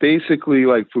like, basically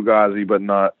like Fugazi, but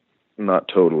not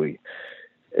totally.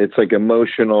 It's like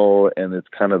emotional, and it's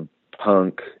kind of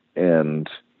punk. And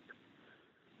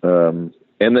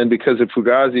then because of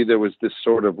Fugazi, there was this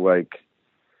sort of like,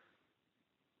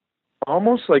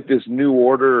 almost like this new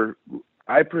order.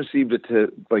 I perceived it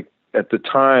to, like, at the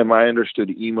time I understood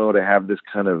emo to have this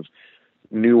kind of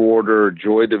New Order,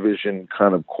 Joy Division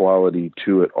kind of quality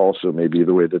to it also, maybe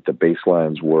the way that the bass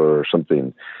lines were or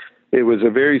something. It was a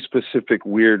very specific,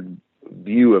 weird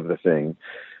view of the thing.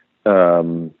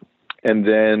 And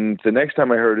then the next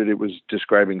time I heard it, it was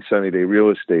describing Sunny Day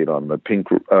Real Estate on the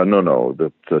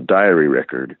the Diary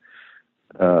record.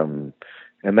 And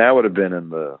that would have been in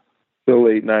the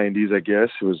late 90s, I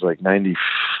guess. It was like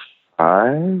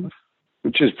 95,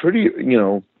 which is pretty,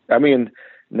 I mean,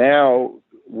 now...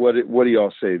 What do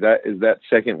y'all say? That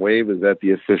second wave? Is that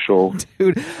the official?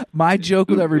 Dude, my joke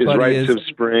with everybody Rites of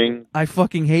Spring. I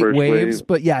fucking hate waves,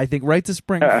 but yeah, I think Rites of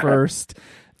Spring first.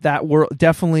 that were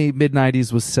definitely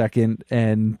mid-90s was second,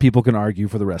 and people can argue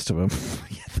for the rest of them.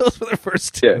 Those were the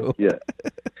first two. Yeah.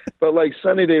 But like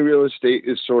Sunny Day Real Estate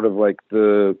is sort of like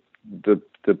the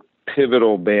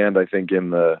pivotal band, I think,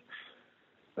 in that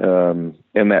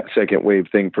second wave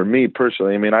thing for me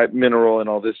personally. I mean, Mineral and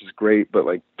all this is great, but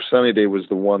like Sunny Day was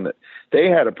the one that they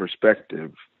had a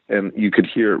perspective, and you could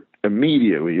hear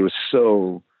immediately. It was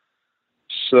so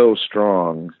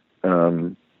strong.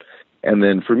 And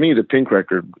then for me, the Pink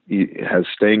record has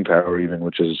staying power, even,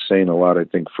 which is saying a lot, I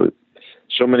think, for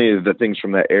so many of the things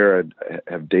from that era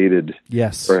have dated.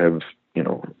 Yes. Or have,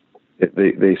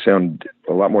 they sound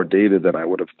a lot more dated than I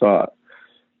would have thought.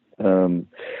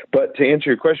 But to answer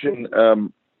your question,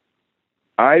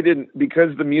 I didn't,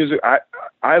 because the music,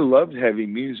 I loved heavy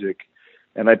music,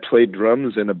 and I played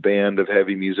drums in a band of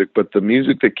heavy music, but the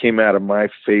music that came out of my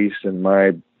face and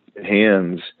my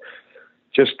hands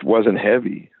just wasn't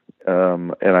heavy.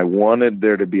 And I wanted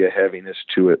there to be a heaviness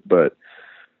to it,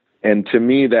 and to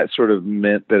me, that sort of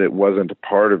meant that it wasn't a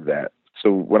part of that.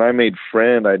 So when I made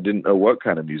Friend, I didn't know what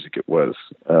kind of music it was.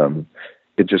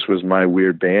 It just was my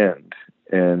weird band.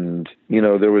 And,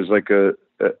 there was like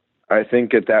I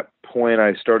think at that point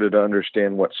I started to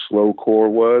understand what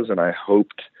slowcore was, and I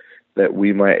hoped that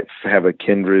we might have a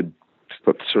kindred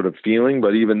sort of feeling.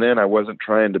 But even then, I wasn't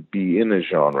trying to be in a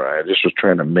genre. I just was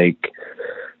trying to make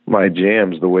my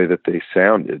jams the way that they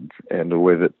sounded and the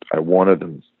way that I wanted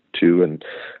them to. And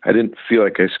I didn't feel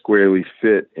like I squarely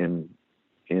fit in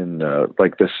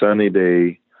like the Sunny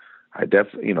Day. I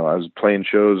definitely, I was playing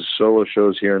solo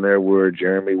shows here and there where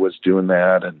Jeremy was doing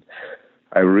that. And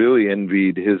I really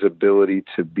envied his ability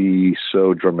to be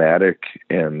so dramatic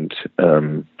and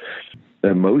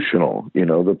emotional.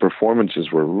 The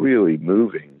performances were really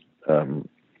moving.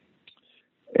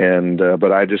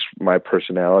 But my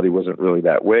personality wasn't really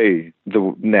that way,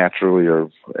 naturally, or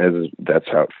as that's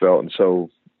how it felt. And so,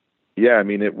 yeah, I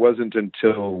mean, it wasn't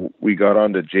until we got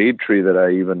onto Jade Tree that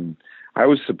I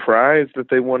was surprised that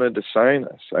they wanted to sign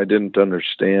us. I didn't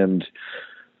understand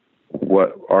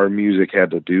what our music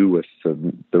had to do with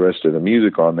the rest of the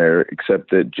music on there,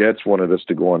 except that Jets wanted us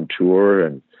to go on tour.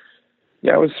 And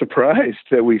yeah, I was surprised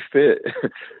that we fit.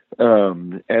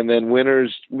 And then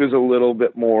Winners was a little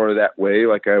bit more that way.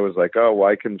 Like I was like, oh, well,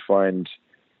 I can find,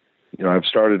 I've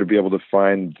started to be able to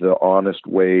find the honest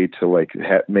way to like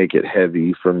make it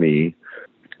heavy for me.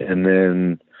 And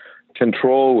then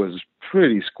Control was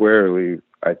pretty squarely,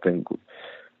 I think.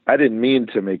 I didn't mean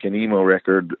to make an emo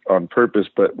record on purpose,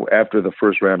 but after the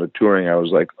first round of touring, I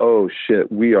was like, oh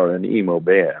shit, we are an emo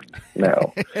band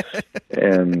now.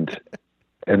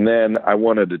 And then I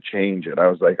wanted to change it. I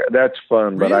was like, that's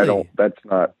fun, but really? That's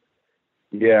not.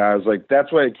 Yeah, I was like,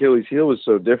 that's why Achilles Heel was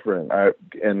so different. I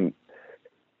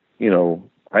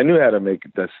knew how to make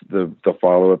the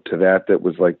follow-up to that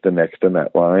was like the next in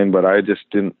that line, but I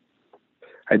didn't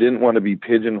want to be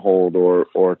pigeonholed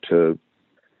or to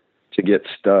get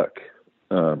stuck.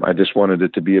 I just wanted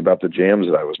it to be about the jams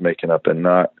that I was making up and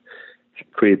not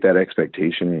create that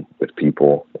expectation with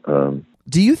people.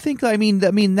 Do you think,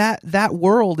 that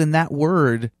world and that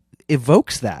word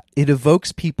evokes that? It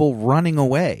evokes people running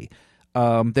away.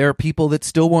 There are people that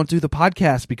still won't do the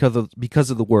podcast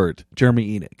because of the word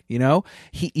Jeremy Enoch. He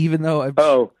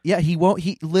won't.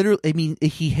 He literally.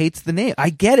 He hates the name. I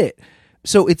get it.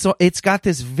 So it's got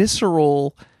this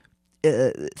visceral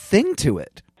thing to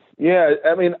it. Yeah,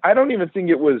 I don't even think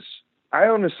it was. I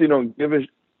honestly don't give a.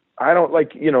 I don't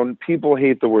like. People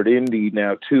hate the word indie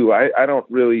now too. I don't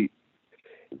really.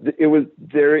 It was.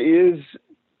 There is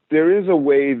a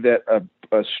way that a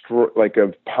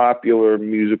popular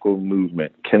musical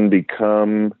movement can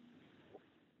become.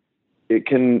 It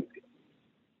can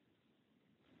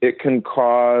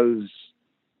cause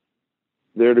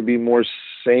there to be more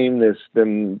sameness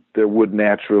than there would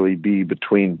naturally be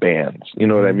between bands. You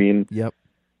know what I mean? Yep.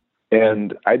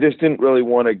 And I just didn't really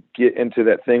want to get into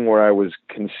that thing where I was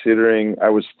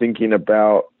thinking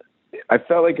about, I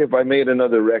felt like if I made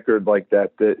another record like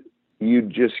that you'd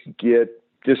just get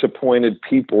disappointed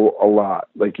people a lot.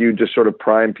 Like you just sort of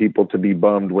prime people to be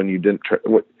bummed when you didn't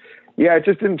it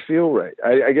just didn't feel right.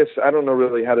 I guess I don't know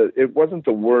really how to, it wasn't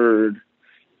the word,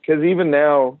 because even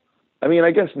now,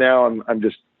 I guess now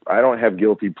I don't have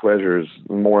guilty pleasures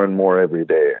more and more every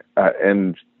day.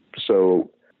 And so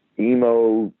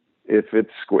emo, if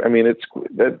it's,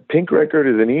 that Pink record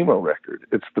is an emo record.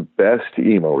 It's the best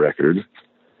emo record,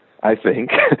 I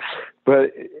think.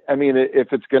 But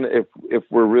if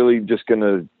we're really just going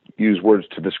to use words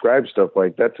to describe stuff,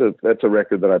 like that's a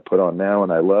record that I put on now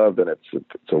and I love, and it's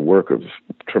a work of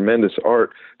tremendous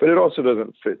art, but it also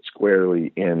doesn't fit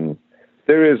squarely in,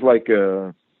 there is like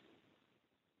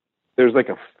there's like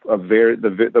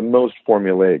the most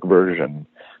formulaic version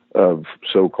of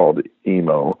so-called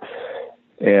emo,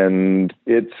 and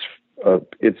it's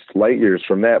light years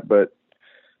from that, but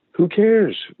who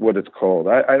cares what it's called?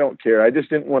 I don't care. I just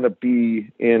didn't want to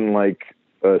be in like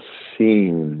a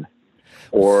scene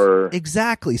or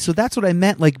exactly. So that's what I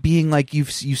meant, like being like you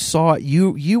saw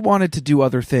you wanted to do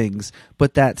other things,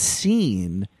 but that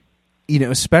scene,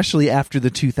 especially after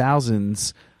the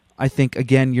 2000s, I think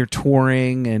again you're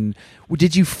touring, and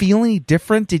did you feel any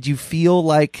different? Did you feel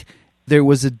like there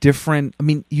was a different? I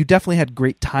mean, you definitely had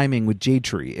great timing with Jade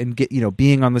Tree and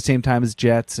being on the same time as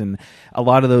Jets and a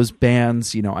lot of those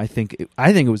bands. I think it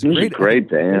was great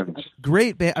bands.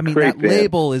 Great band. I mean, that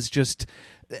label is just.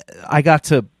 I got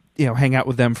to hang out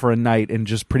with them for a night and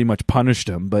just pretty much punished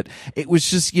them, but it was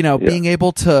just being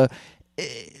able to.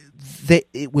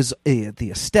 It was the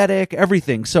aesthetic,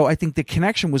 everything. So I think the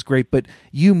connection was great, but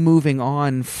you moving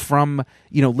on from,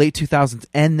 late 2000s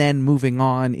and then moving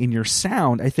on in your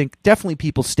sound, I think definitely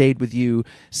people stayed with you,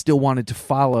 still wanted to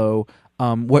follow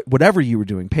whatever you were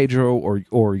doing, Pedro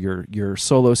or your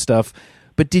solo stuff.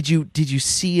 But did you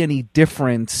see any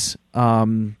difference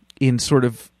in sort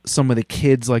of some of the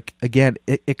kids, like, again,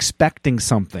 expecting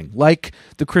something like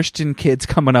the Christian kids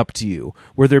coming up to you?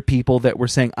 Were there people that were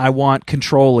saying, I want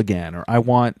Control again, or I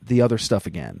want the other stuff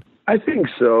again? I think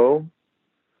so.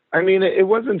 I mean, it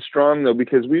wasn't strong though,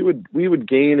 because we would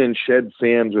gain and shed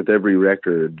fans with every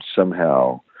record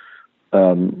somehow.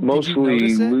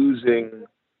 Mostly losing.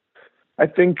 I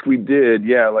think we did.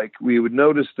 Yeah. Like we would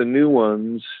notice the new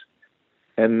ones,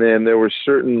 and then there were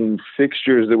certain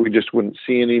fixtures that we just wouldn't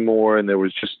see anymore, and there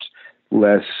was just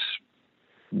less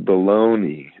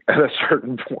baloney at a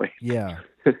certain point. Yeah.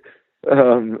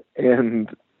 And,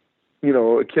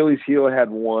 Achilles Heel had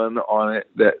one on it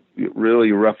that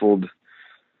really ruffled,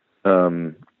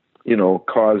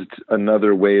 caused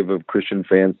another wave of Christian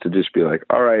fans to just be like,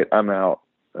 all right, I'm out.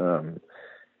 And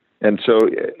so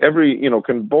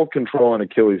both Control and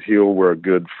Achilles Heel were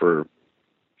good for,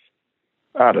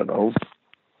 I don't know,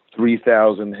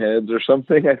 3,000 heads or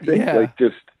something, I think. Yeah. Like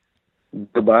just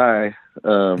goodbye.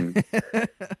 And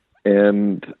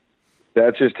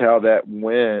that's just how that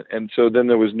went. And so then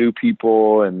there was new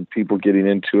people and people getting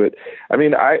into it. I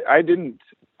mean, I'm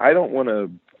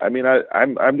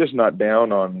just not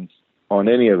down on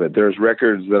any of it. There's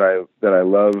records that I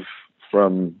love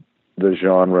from the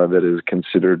genre that is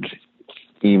considered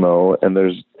emo, and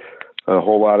there's a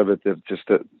whole lot of it that just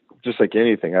like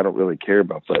anything I don't really care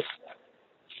about, but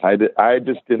I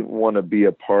just didn't want to be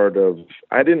a part of.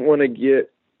 I didn't want to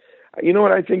get.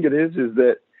 What I think it is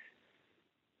that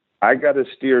I got to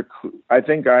steer. I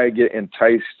think I get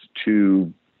enticed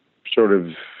to sort of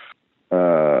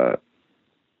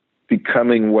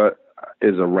becoming what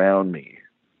is around me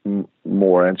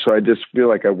more, and so I just feel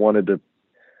like I wanted to.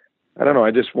 I don't know.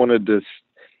 I just wanted to.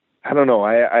 I don't know.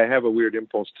 I have a weird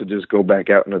impulse to just go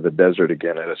back out into the desert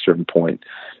again at a certain point,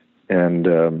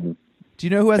 and. Do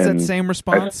you know who has that same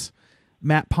response?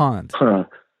 Matt Pond. Huh.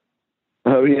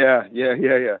 Oh yeah.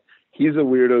 He's a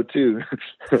weirdo too.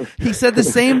 He said the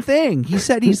same thing. He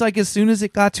said he's like, as soon as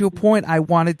it got to a point, I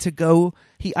wanted to go.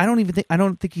 I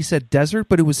don't think he said desert,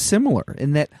 but it was similar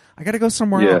in that I got to go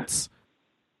somewhere else.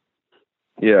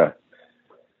 Yeah.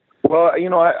 Well,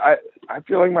 I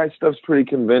feel like my stuff's pretty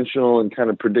conventional and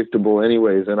kind of predictable,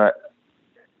 anyways, and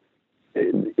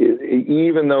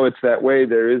even though it's that way,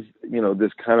 there is,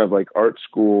 this kind of like art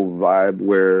school vibe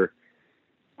where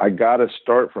I got to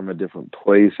start from a different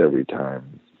place every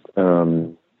time.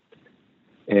 And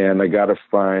I got to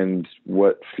find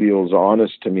what feels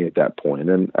honest to me at that point.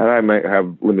 And I might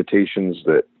have limitations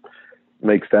that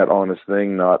makes that honest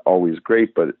thing not always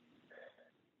great, but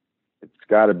it's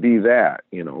got to be that,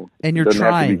 And you're it doesn't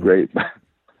trying. have to be great.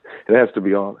 It has to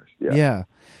be honest. Yeah. Yeah.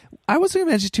 I was going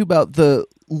to mention too about the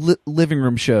living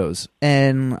room shows,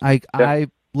 and I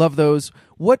love those.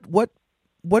 What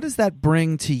does that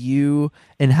bring to you,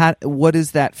 and what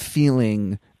is that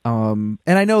feeling? And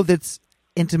I know that's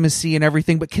intimacy and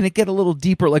everything, but can it get a little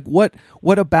deeper? Like what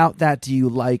about that do you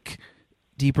like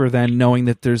deeper than knowing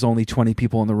that there's only 20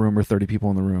 people in the room or 30 people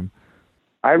in the room?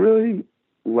 I really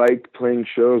like playing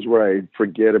shows where I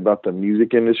forget about the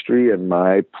music industry and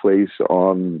my place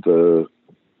in the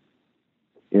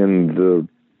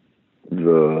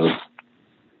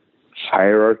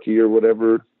hierarchy or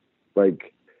whatever.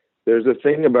 Like there's a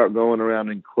thing about going around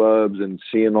in clubs and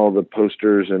seeing all the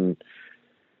posters, and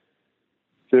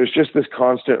there's just this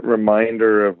constant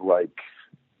reminder of like,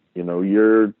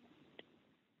 you're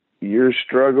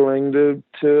struggling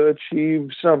to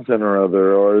achieve something or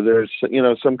other, or there's,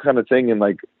 some kind of thing. And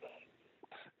like,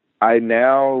 I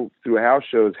now, through house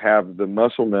shows, have the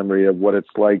muscle memory of what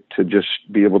it's like to just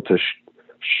be able to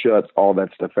shut all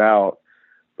that stuff out.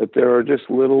 But there are just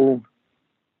little,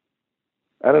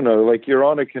 I don't know, like you're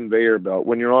on a conveyor belt.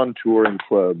 When you're on tour in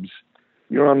clubs,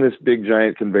 you're on this big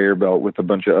giant conveyor belt with a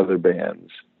bunch of other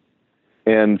bands.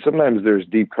 And sometimes there's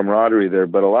deep camaraderie there,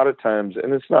 but a lot of times,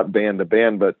 and it's not band to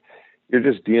band, but you're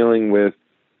just dealing with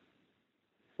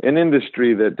an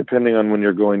industry that, depending on when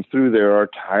you're going through there, are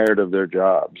tired of their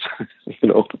jobs,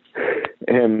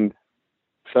 and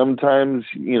sometimes,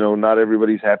 not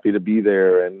everybody's happy to be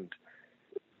there. And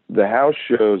the house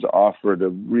shows offered a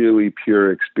really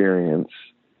pure experience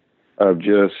of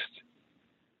just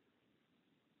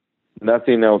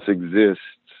nothing else exists,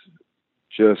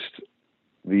 just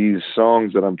these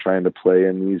songs that I'm trying to play,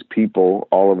 and these people,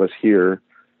 all of us here,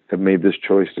 have made this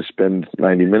choice to spend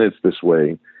 90 minutes this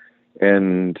way.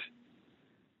 And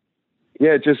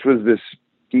yeah, it just was this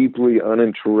deeply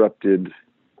uninterrupted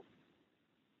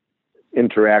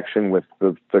interaction with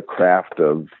the craft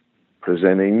of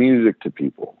presenting music to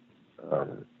people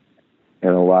in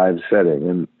a live setting.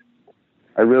 And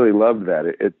I really loved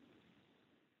that.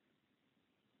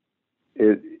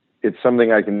 It's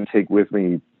something I can take with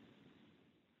me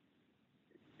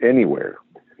anywhere.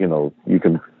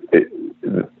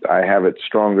 I have it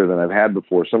stronger than I've had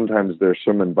before. Sometimes there's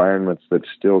some environments that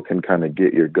still can kind of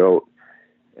get your goat,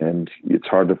 and it's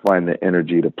hard to find the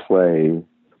energy to play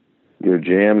your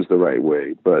jams the right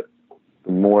way. But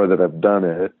the more that I've done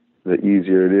it, the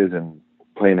easier it is. And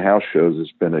playing house shows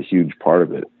has been a huge part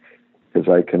of it, because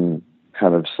I can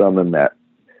kind of summon that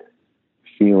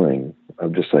feeling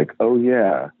of just like, oh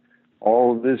yeah,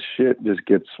 all of this shit just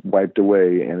gets wiped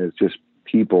away, and it's just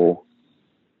people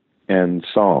and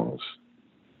songs.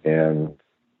 And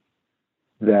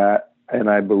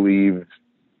I believe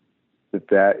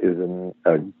that is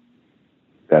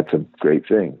that's a great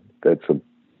thing. That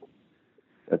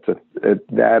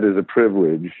is a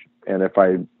privilege. And if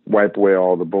I wipe away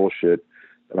all the bullshit,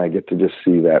 then I get to just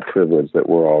see that privilege that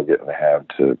we're all getting to have,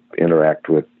 to interact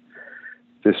with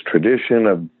this tradition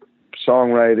of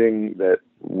songwriting that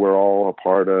we're all a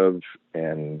part of.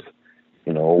 And,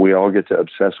 we all get to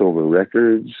obsess over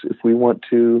records if we want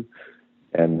to,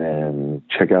 and then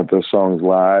check out those songs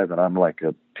live. And I'm like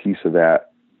a piece of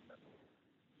that.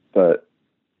 But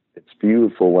it's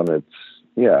beautiful when the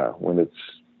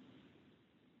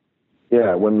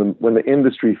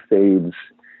industry fades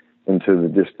into the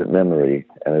distant memory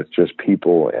and it's just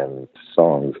people and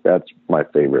songs. That's my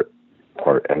favorite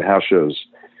part. And house shows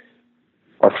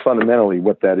are fundamentally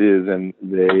what that is, and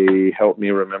they help me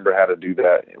remember how to do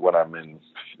that when I'm in,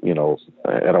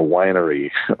 at a winery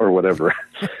or whatever,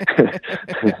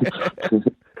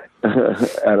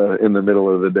 in the middle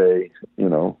of the day,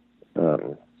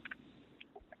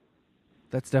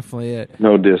 That's definitely it.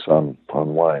 No diss on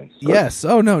wine. So. Yes.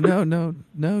 Oh, no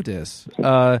diss.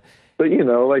 But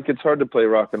like it's hard to play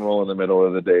rock and roll in the middle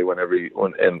of the day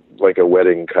and like a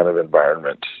wedding kind of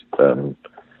environment.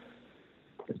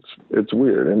 It's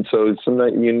weird. And so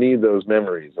sometimes you need those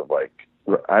memories of like,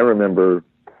 I remember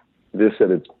this at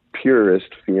its purest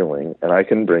feeling, and I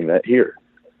can bring that here.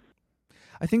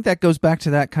 I think that goes back to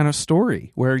that kind of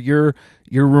story where you're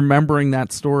remembering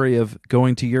that story of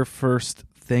going to your first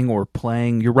thing or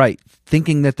playing. You're right.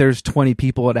 Thinking that there's 20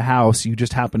 people at a house, you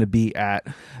just happen to be at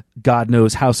God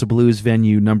knows House of Blues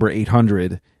venue number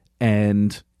 800,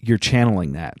 and you're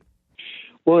channeling that.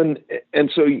 Well,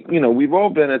 and so, we've all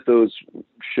been at those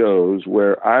shows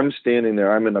where I'm standing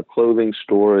there, I'm in a clothing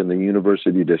store in the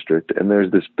University District, and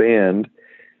there's this band,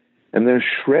 and they're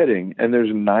shredding, and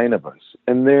there's 9 of us,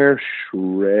 and they're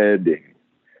shredding.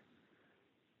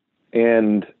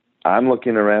 And I'm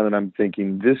looking around and I'm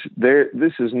thinking, this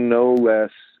is no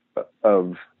less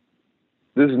of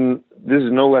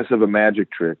a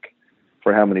magic trick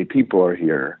for how many people are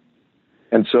here.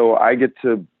 And so I get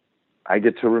to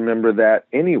remember that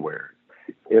anywhere.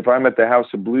 If I'm at the House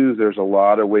of Blues, there's a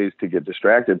lot of ways to get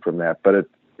distracted from that. But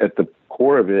at the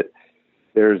core of it,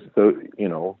 there's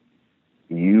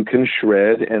you can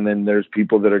shred, and then there's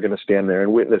people that are going to stand there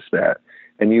and witness that.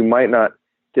 And you might not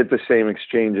get the same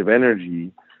exchange of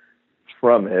energy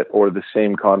from it or the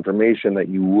same confirmation that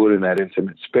you would in that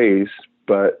intimate space,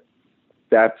 but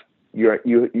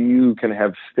you can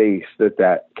have faith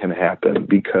that can happen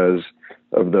because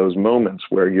of those moments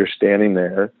where you're standing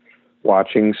there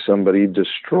watching somebody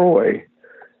destroy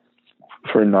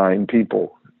for 9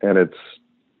 people. And it's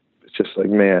just like,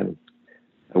 man,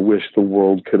 I wish the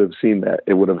world could have seen that.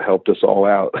 It would have helped us all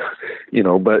out,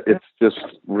 but it's just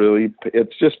really,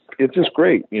 it's just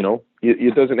great.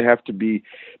 It doesn't have to be,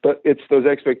 but it's those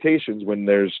expectations when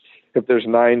if there's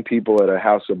 9 people at a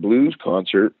House of Blues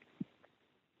concert,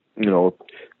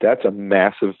 that's a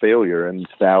massive failure and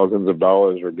thousands of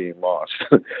dollars are being lost.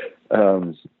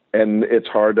 And it's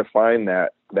hard to find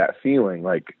that feeling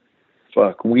like,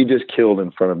 fuck, we just killed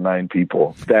in front of 9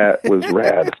 people. That was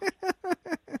rad.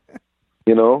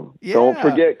 Yeah. Don't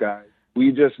forget, guys,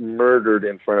 we just murdered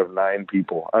in front of 9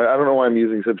 people. I don't know why I'm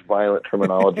using such violent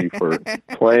terminology for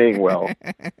playing well.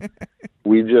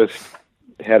 We just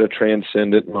had a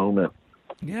transcendent moment.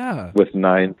 Yeah. With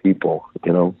 9 people,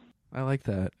 I like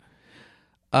that.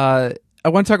 I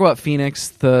want to talk about Phoenix,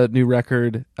 the new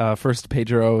record, first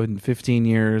Pedro in 15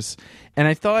 years. And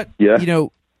I thought,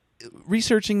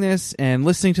 researching this and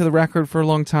listening to the record for a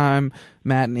long time,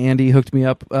 Matt and Andy hooked me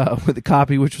up with a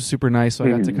copy, which was super nice. So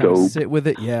I got to kind of sit with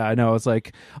it. Yeah, I know. I was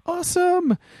like,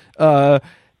 awesome. I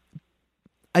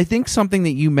think something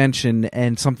that you mentioned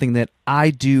and something that I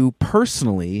do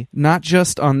personally, not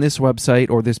just on this website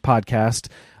or this podcast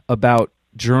about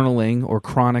journaling or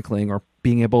chronicling or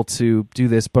being able to do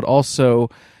this, but also,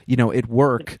 at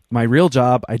work, my real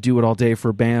job, I do it all day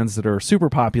for bands that are super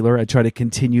popular. I try to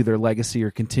continue their legacy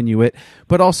or continue it.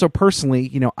 But also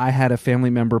personally, I had a family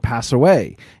member pass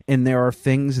away, and there are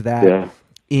things that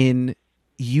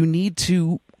you need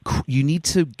to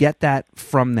get that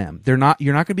from them. You're not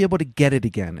going to be able to get it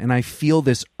again. And I feel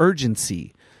this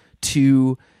urgency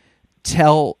to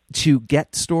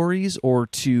get stories or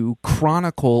to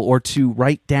chronicle or to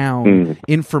write down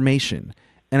information.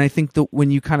 And I think that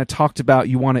when you kind of talked about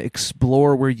you want to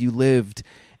explore where you lived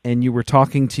and you were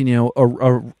talking to,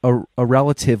 a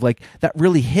relative, like that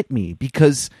really hit me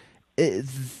because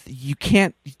you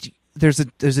can't, there's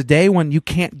a day when you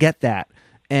can't get that.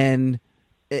 And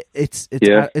it's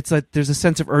like there's a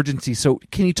sense of urgency. So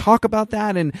can you talk about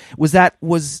that? And was that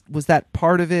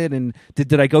part of it? And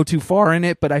did I go too far in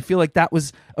it? But I feel like that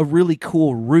was a really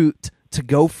cool route to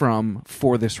go from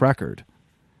for this record.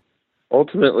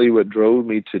 Ultimately, what drove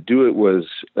me to do it was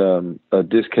a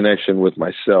disconnection with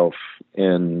myself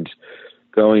and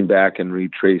going back and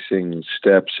retracing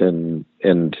steps and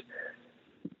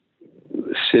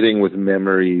sitting with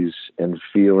memories and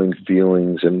feeling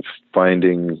feelings and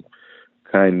finding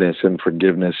kindness and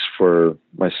forgiveness for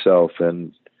myself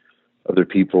and other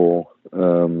people,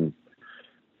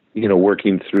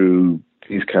 working through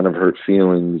these kind of hurt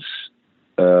feelings.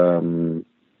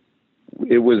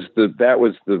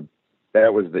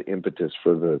 That was the impetus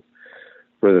for the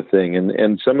thing.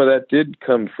 And some of that did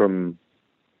come from,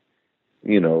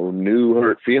 new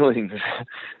hurt feelings,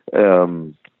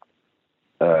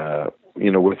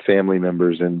 with family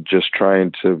members and just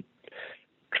trying to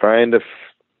find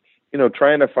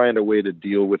a way to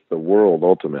deal with the world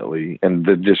ultimately. And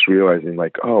then just realizing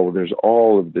like, oh, there's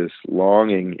all of this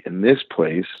longing in this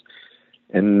place.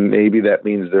 And maybe that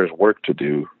means there's work to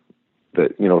do,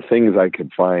 that, things I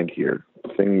could find here,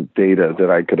 data that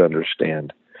I could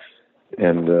understand.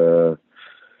 And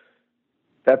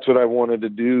that's what I wanted to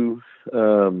do,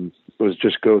 was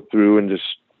just go through and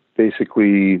just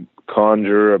basically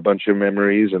conjure a bunch of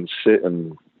memories and sit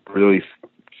and really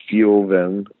feel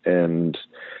them. And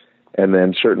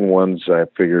then certain ones I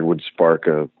figured would spark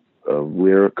a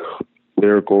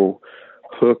lyrical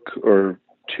hook or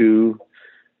two.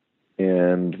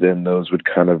 And then those would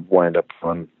kind of wind up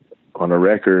on a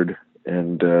record.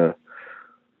 And,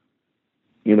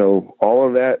 all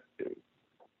of that,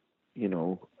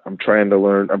 I'm trying to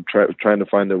learn, I'm trying to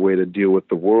find a way to deal with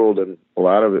the world. And a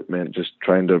lot of it meant just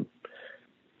trying to,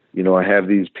 I have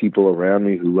these people around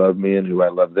me who love me and who I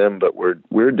love them, but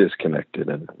we're disconnected.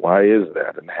 And why is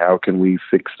that? And how can we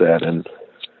fix that? And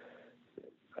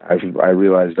I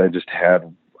realized I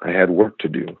had work to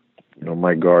do.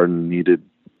 My garden needed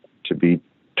to be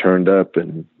turned up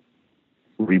and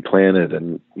replanted,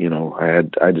 and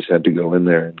I just had to go in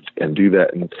there and do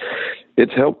that. And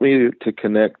it's helped me to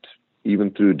connect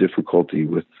even through difficulty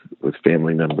with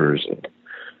family members,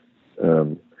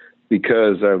 and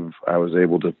because I was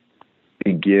able to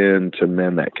begin to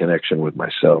mend that connection with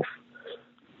myself.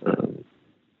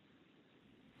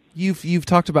 You've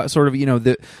talked about sort of,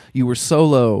 that you were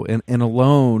solo and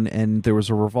alone, and there was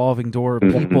a revolving door of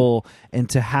people, and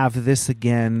to have this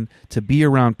again, to be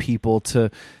around people, to,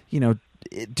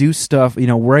 do stuff,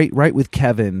 right with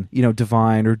Kevin,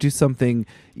 Divine, or do something,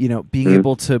 being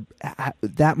able to,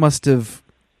 that must have,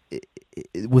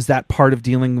 was that part of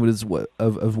dealing with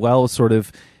as well, sort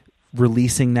of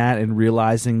releasing that and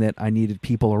realizing that I needed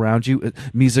people around you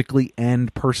musically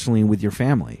and personally with your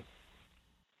family?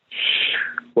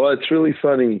 Well, it's really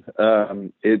funny.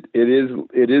 It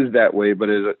is that way, but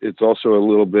it's also a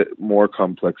little bit more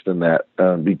complex than that,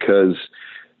 because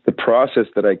the process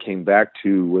that I came back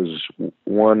to was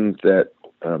one that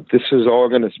this is all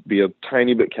going to be a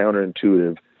tiny bit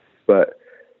counterintuitive, but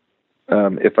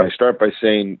if I start by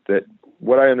saying that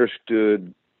what I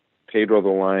understood Pedro the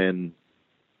Lion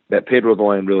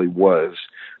really was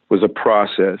a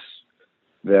process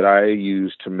that I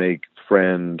used to make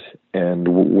friend and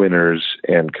winners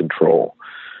and control.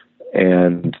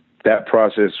 And that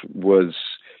process was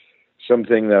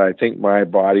something that I think my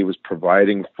body was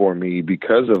providing for me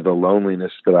because of the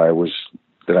loneliness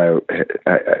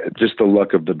just the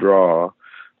luck of the draw,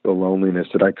 the loneliness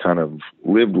that I kind of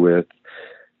lived with.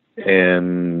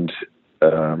 And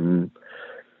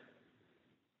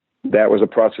that was a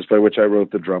process by which I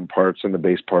wrote the drum parts and the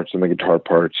bass parts and the guitar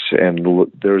parts. And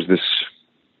there's this,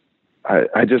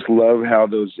 I just love how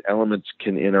those elements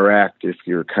can interact if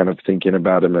you're kind of thinking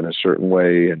about them in a certain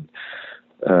way. And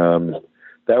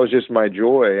that was just my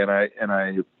joy. And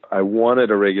I wanted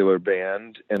a regular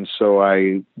band. And so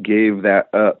I gave that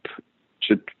up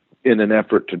in an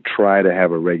effort to try to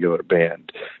have a regular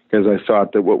band, because I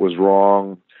thought that what was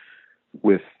wrong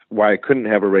with why I couldn't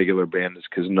have a regular band is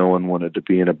because no one wanted to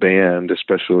be in a band,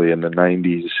 especially in the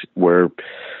 90s, where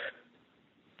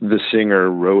the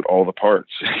singer wrote all the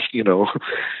parts, that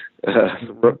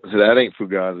ain't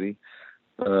Fugazi.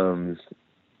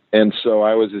 And so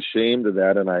I was ashamed of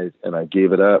that, and I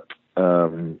gave it up.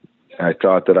 I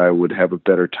thought that I would have a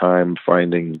better time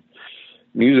finding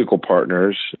musical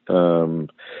partners.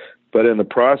 But in the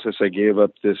process, I gave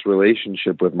up this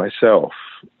relationship with myself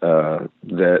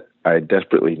that I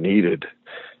desperately needed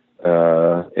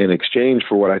in exchange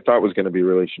for what I thought was going to be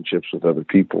relationships with other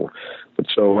people. But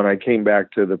so when I came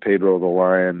back to the Pedro the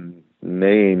Lion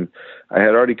name, I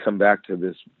had already come back to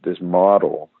this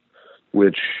model,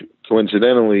 which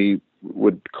coincidentally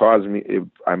would cause me,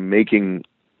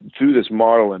 through this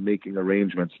model, I'm making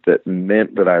arrangements that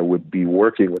meant that I would be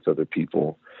working with other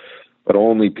people, but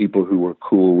only people who were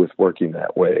cool with working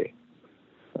that way.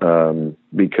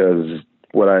 Because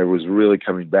what I was really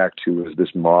coming back to was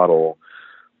this model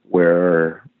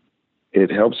where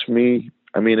it helps me.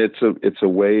 I mean, it's a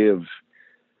way of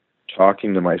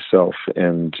talking to myself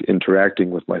and interacting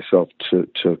with myself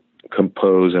to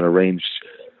compose and arrange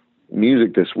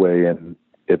music this way. And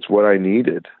it's what I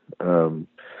needed.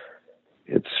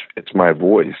 It's my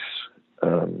voice.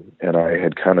 And I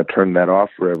had kind of turned that off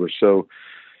forever. So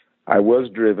I was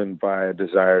driven by a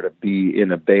desire to be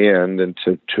in a band and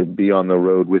to be on the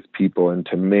road with people and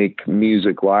to make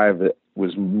music live that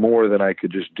was more than I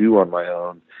could just do on my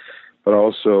own. But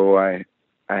also I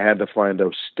had to find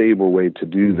a stable way to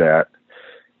do that.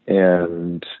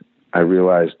 And I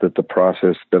realized that the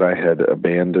process that I had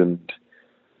abandoned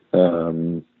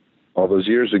all those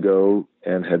years ago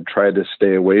and had tried to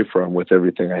stay away from with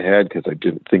everything I had, because I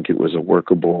didn't think it was a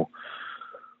workable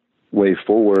way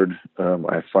forward,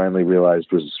 I finally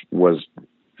realized was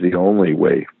the only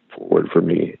way forward for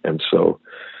me. And so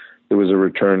it was a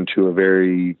return to a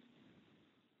very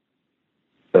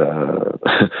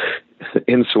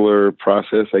insular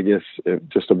process, I guess,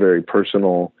 just a very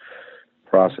personal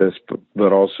process,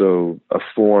 but also a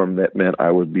form that meant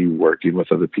I would be working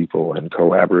with other people and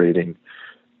collaborating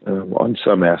on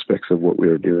some aspects of what we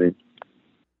were doing.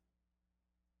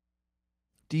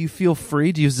 Do you feel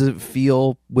free? Does it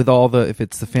feel, with all if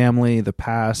it's the family, the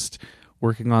past,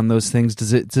 working on those things,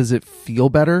 does it feel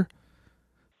better?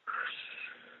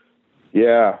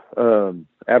 Yeah,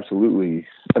 absolutely.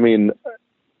 I mean,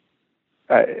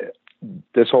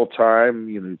 this whole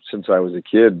time, since I was a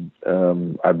kid,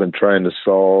 I've been trying to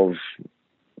solve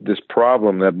this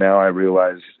problem that now I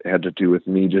realize had to do with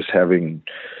me just having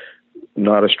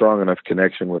not a strong enough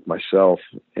connection with myself.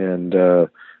 And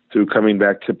through coming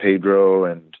back to Pedro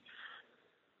and,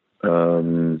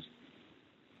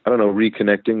 I don't know,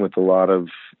 reconnecting with a lot of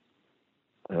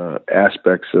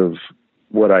aspects of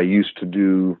what I used to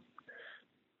do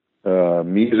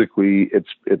musically,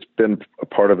 it's been a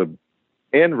part of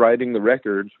and writing the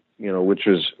record, which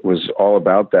was all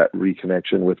about that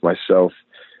reconnection with myself.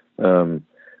 I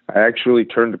actually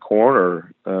turned a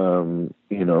corner,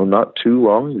 not too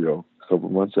long ago, a couple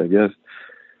of months, I guess,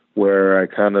 where I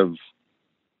kind of,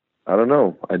 I don't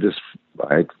know,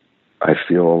 I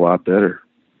feel a lot better.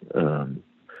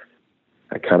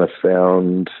 I kind of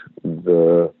found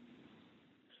the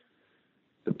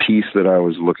peace that I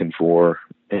was looking for,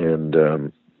 and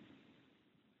it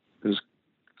was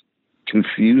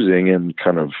confusing and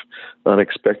kind of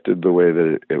unexpected the way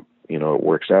that it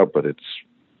works out, but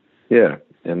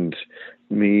and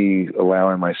me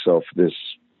allowing myself this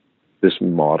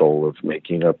model of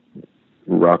making up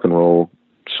rock and roll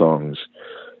songs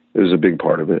is a big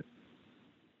part of it.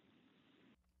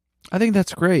 I think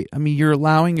that's great. I mean, you're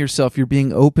allowing yourself, you're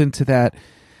being open to that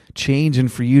change,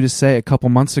 and for you to say a couple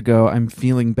months ago, I'm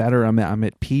feeling better, I'm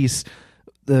at peace.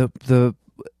 I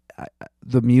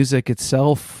the music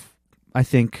itself, I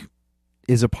think,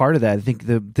 is a part of that. I think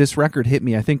this record hit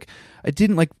me. I think I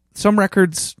didn't like some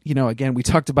records, again, we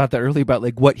talked about that earlier about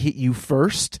like what hit you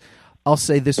first. I'll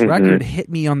say this record hit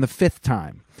me on the fifth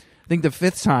time. I think the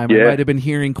fifth time I might have been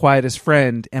hearing Quietest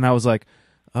Friend, and I was like,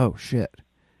 oh shit.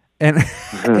 And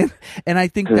and I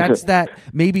think that's that.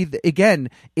 Maybe again,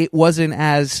 it wasn't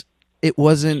as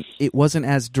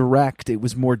direct. It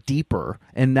was more deeper,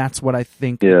 and that's what I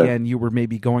think. Again, you were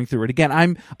maybe going through it. Again,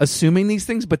 I'm assuming these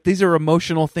things, but these are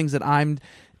emotional things that I'm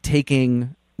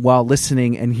taking while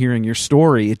listening and hearing your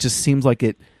story. It just seems like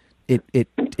it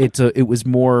was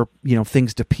more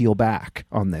things to peel back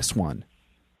on this one.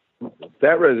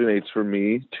 That resonates for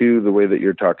me too, the way that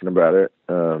you're talking about it.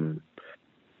 And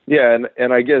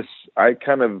I guess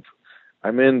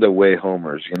I'm into way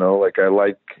homers, like I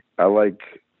like,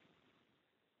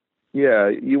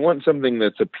 you want something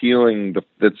that's appealing,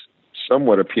 that's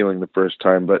somewhat appealing the first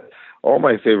time, but all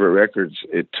my favorite records,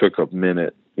 it took a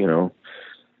minute,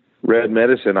 Red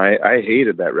Medicine, I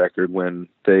hated that record when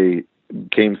they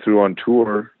came through on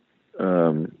tour,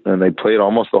 and they played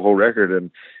almost the whole record,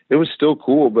 and it was still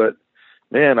cool, but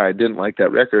man, I didn't like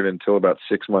that record until about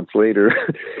 6 months later.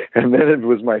 And then it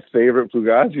was my favorite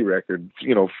Fugazi record.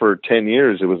 For 10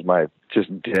 years, it was my just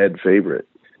dead favorite.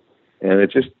 And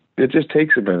it just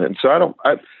takes a minute. And so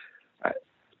I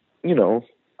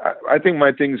think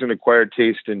my thing's an acquired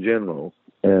taste in general.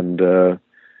 And,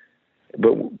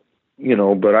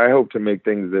 but I hope to make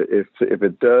things that if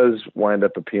it does wind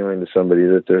up appealing to somebody,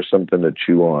 that there's something to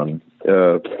chew on,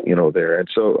 there. And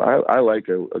so I like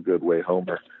a good way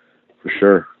homer. For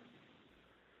sure.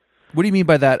 What do you mean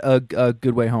by that? A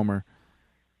good way homer?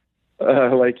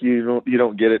 Like you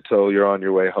don't get it till you're on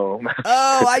your way home.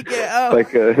 Oh, I get. Oh.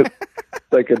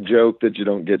 like a joke that you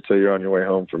don't get till you're on your way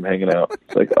home from hanging out.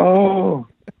 It's like, oh,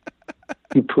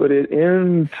 you put it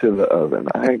into the oven.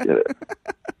 I get it.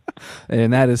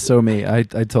 And that is so me. I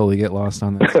totally get lost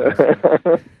on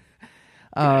that.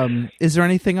 Is there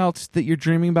anything else that you're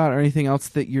dreaming about, or anything else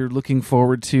that you're looking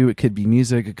forward to? It could be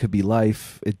music, it could be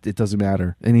life. It doesn't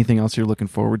matter. Anything else you're looking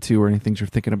forward to, or anything you're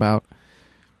thinking about?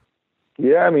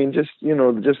 Yeah, I mean, just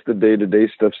the day-to-day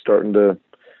stuff starting to,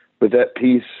 with that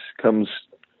piece comes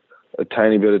a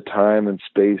tiny bit of time and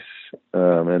space,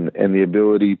 and the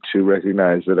ability to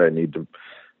recognize that I need to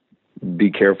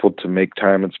be careful to make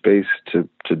time and space to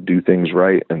do things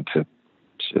right, and to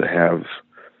have,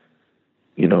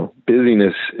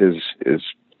 busyness is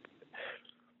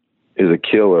a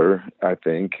killer, I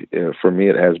think. For me,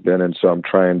 it has been. And so I'm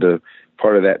trying to,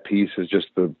 part of that piece is just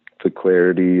the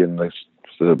clarity and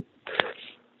the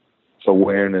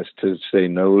awareness to say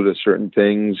no to certain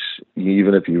things,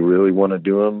 even if you really want to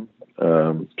do them.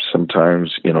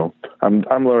 Sometimes,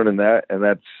 I'm learning that, and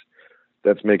that's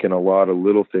making a lot of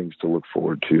little things to look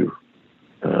forward to.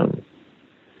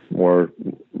 More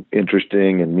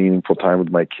interesting and meaningful time with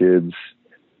my kids.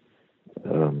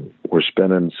 We're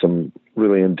spending some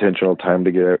really intentional time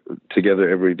together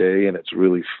every day, and it's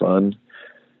really fun.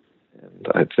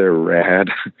 And they're rad.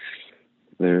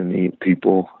 They're neat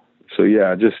people. So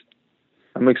yeah,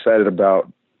 I'm excited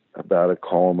about a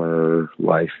calmer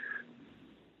life.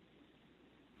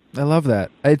 I love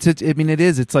that. It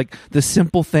is. It's like the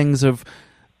simple things of,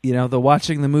 the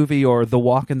watching the movie or the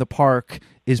walk in the park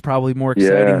is probably more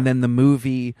exciting than the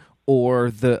movie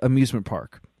or the amusement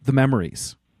park. The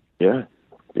memories. Yeah.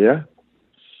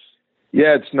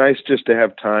 It's nice just to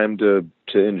have time to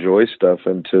enjoy stuff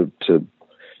and to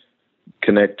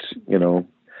connect.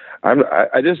 I'm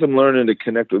learning to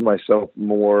connect with myself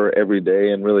more every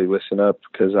day and really listen up,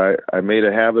 because I made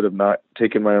a habit of not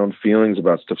taking my own feelings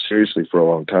about stuff seriously for a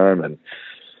long time, and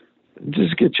it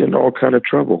just gets you in all kind of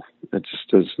trouble. It just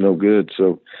does no good.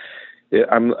 So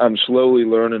I'm slowly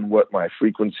learning what my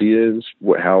frequency is,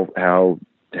 how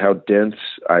dense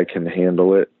I can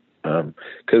handle it.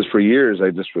 Because for years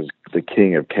I just was the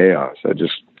king of chaos. I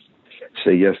just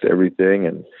say yes to everything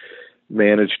and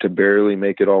managed to barely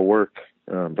make it all work.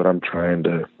 But I'm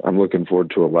looking forward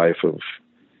to a life of,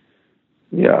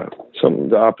 something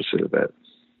the opposite of that.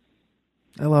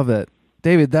 I love that.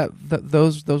 David,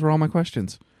 those were all my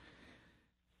questions.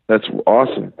 That's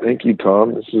awesome. Thank you,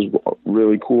 Tom. This is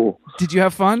really cool. Did you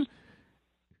have fun?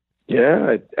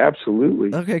 Yeah,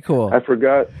 absolutely. Okay, cool. I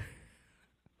forgot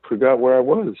where I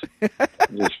was. It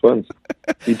was fun.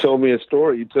 You told me a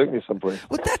story. You took me someplace.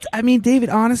 Well, David,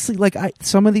 honestly,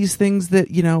 some of these things that,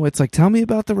 it's like, tell me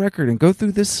about the record and go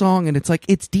through this song, and it's like,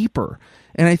 it's deeper.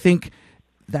 And I think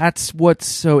that's what's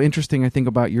so interesting, I think,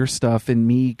 about your stuff, and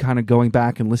me kind of going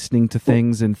back and listening to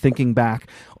things and thinking back.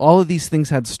 All of these things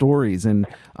had stories, and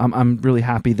I'm really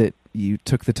happy that you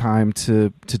took the time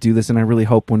to do this, and I really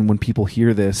hope when people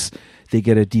hear this, they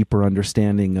get a deeper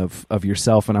understanding of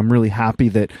yourself. And I'm really happy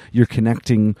that you're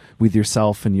connecting with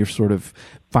yourself and you're sort of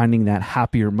finding that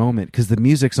happier moment, because the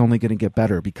music's only going to get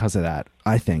better because of that,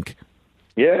 I think.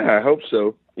 Yeah, I hope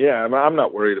so. Yeah, I'm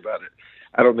not worried about it.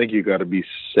 I don't think you got to be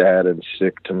sad and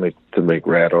sick to make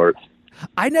rad art.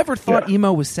 I never thought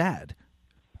emo was sad.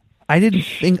 I never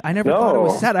thought it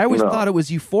was sad. I always thought it was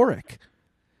euphoric.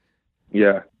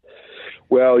 Yeah.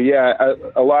 Well, yeah,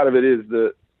 a lot of it is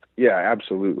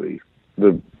absolutely.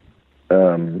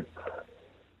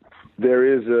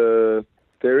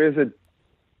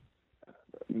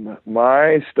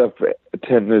 My stuff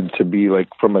tended to be like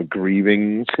from a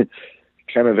grieving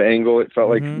kind of angle. It felt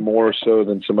like more so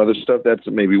than some other stuff. That's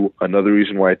maybe another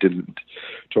reason why it didn't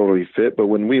totally fit. But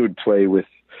when we would play with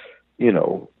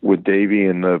Davey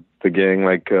and the gang,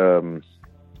 like, why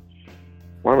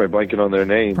am I blanking on their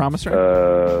name? Promise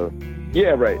Ring?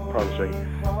 Yeah, right. Promise Ring.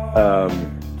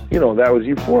 That was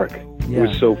euphoric. Yeah. It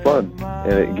was so fun,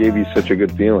 and it gave you such a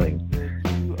good feeling.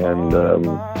 And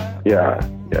I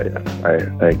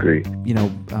agree.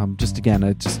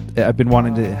 I've been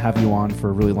wanting to have you on for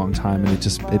a really long time, and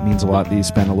it means a lot that you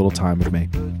spend a little time with me.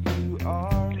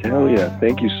 Hell yeah!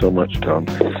 Thank you so much, Tom.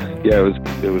 Yeah,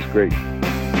 it was great.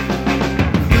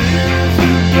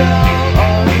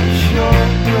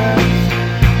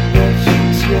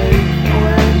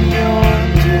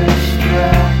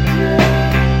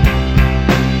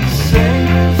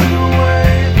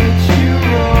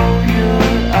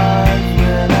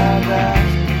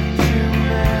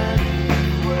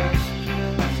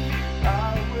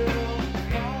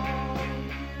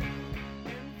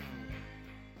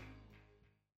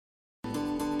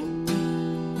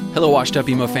 Hello, Washed Up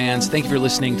Emo fans. Thank you for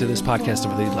listening to this podcast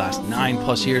over the last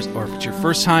 9+ years, or if it's your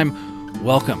first time,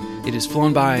 welcome. It has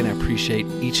flown by, and I appreciate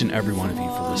each and every one of you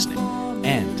for listening.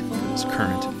 And for this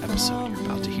current episode you're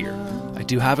about to hear, I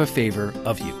do have a favor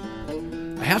of you.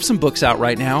 I have some books out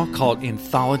right now called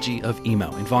Anthology of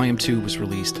Emo, and Volume 2 was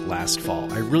released last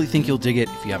fall. I really think you'll dig it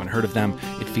if you haven't heard of them.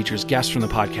 It features guests from the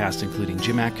podcast, including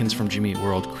Jim Atkins from Jimmy Eat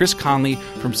World, Chris Conley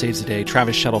from Saves the Day,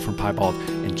 Travis Shuttle from Piebald,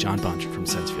 and John Bunch from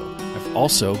Sensefield. I've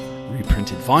also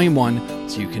reprinted Volume 1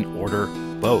 so you can order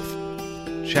both.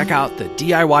 Check out the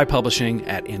DIY publishing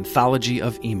at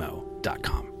anthologyofemo.com.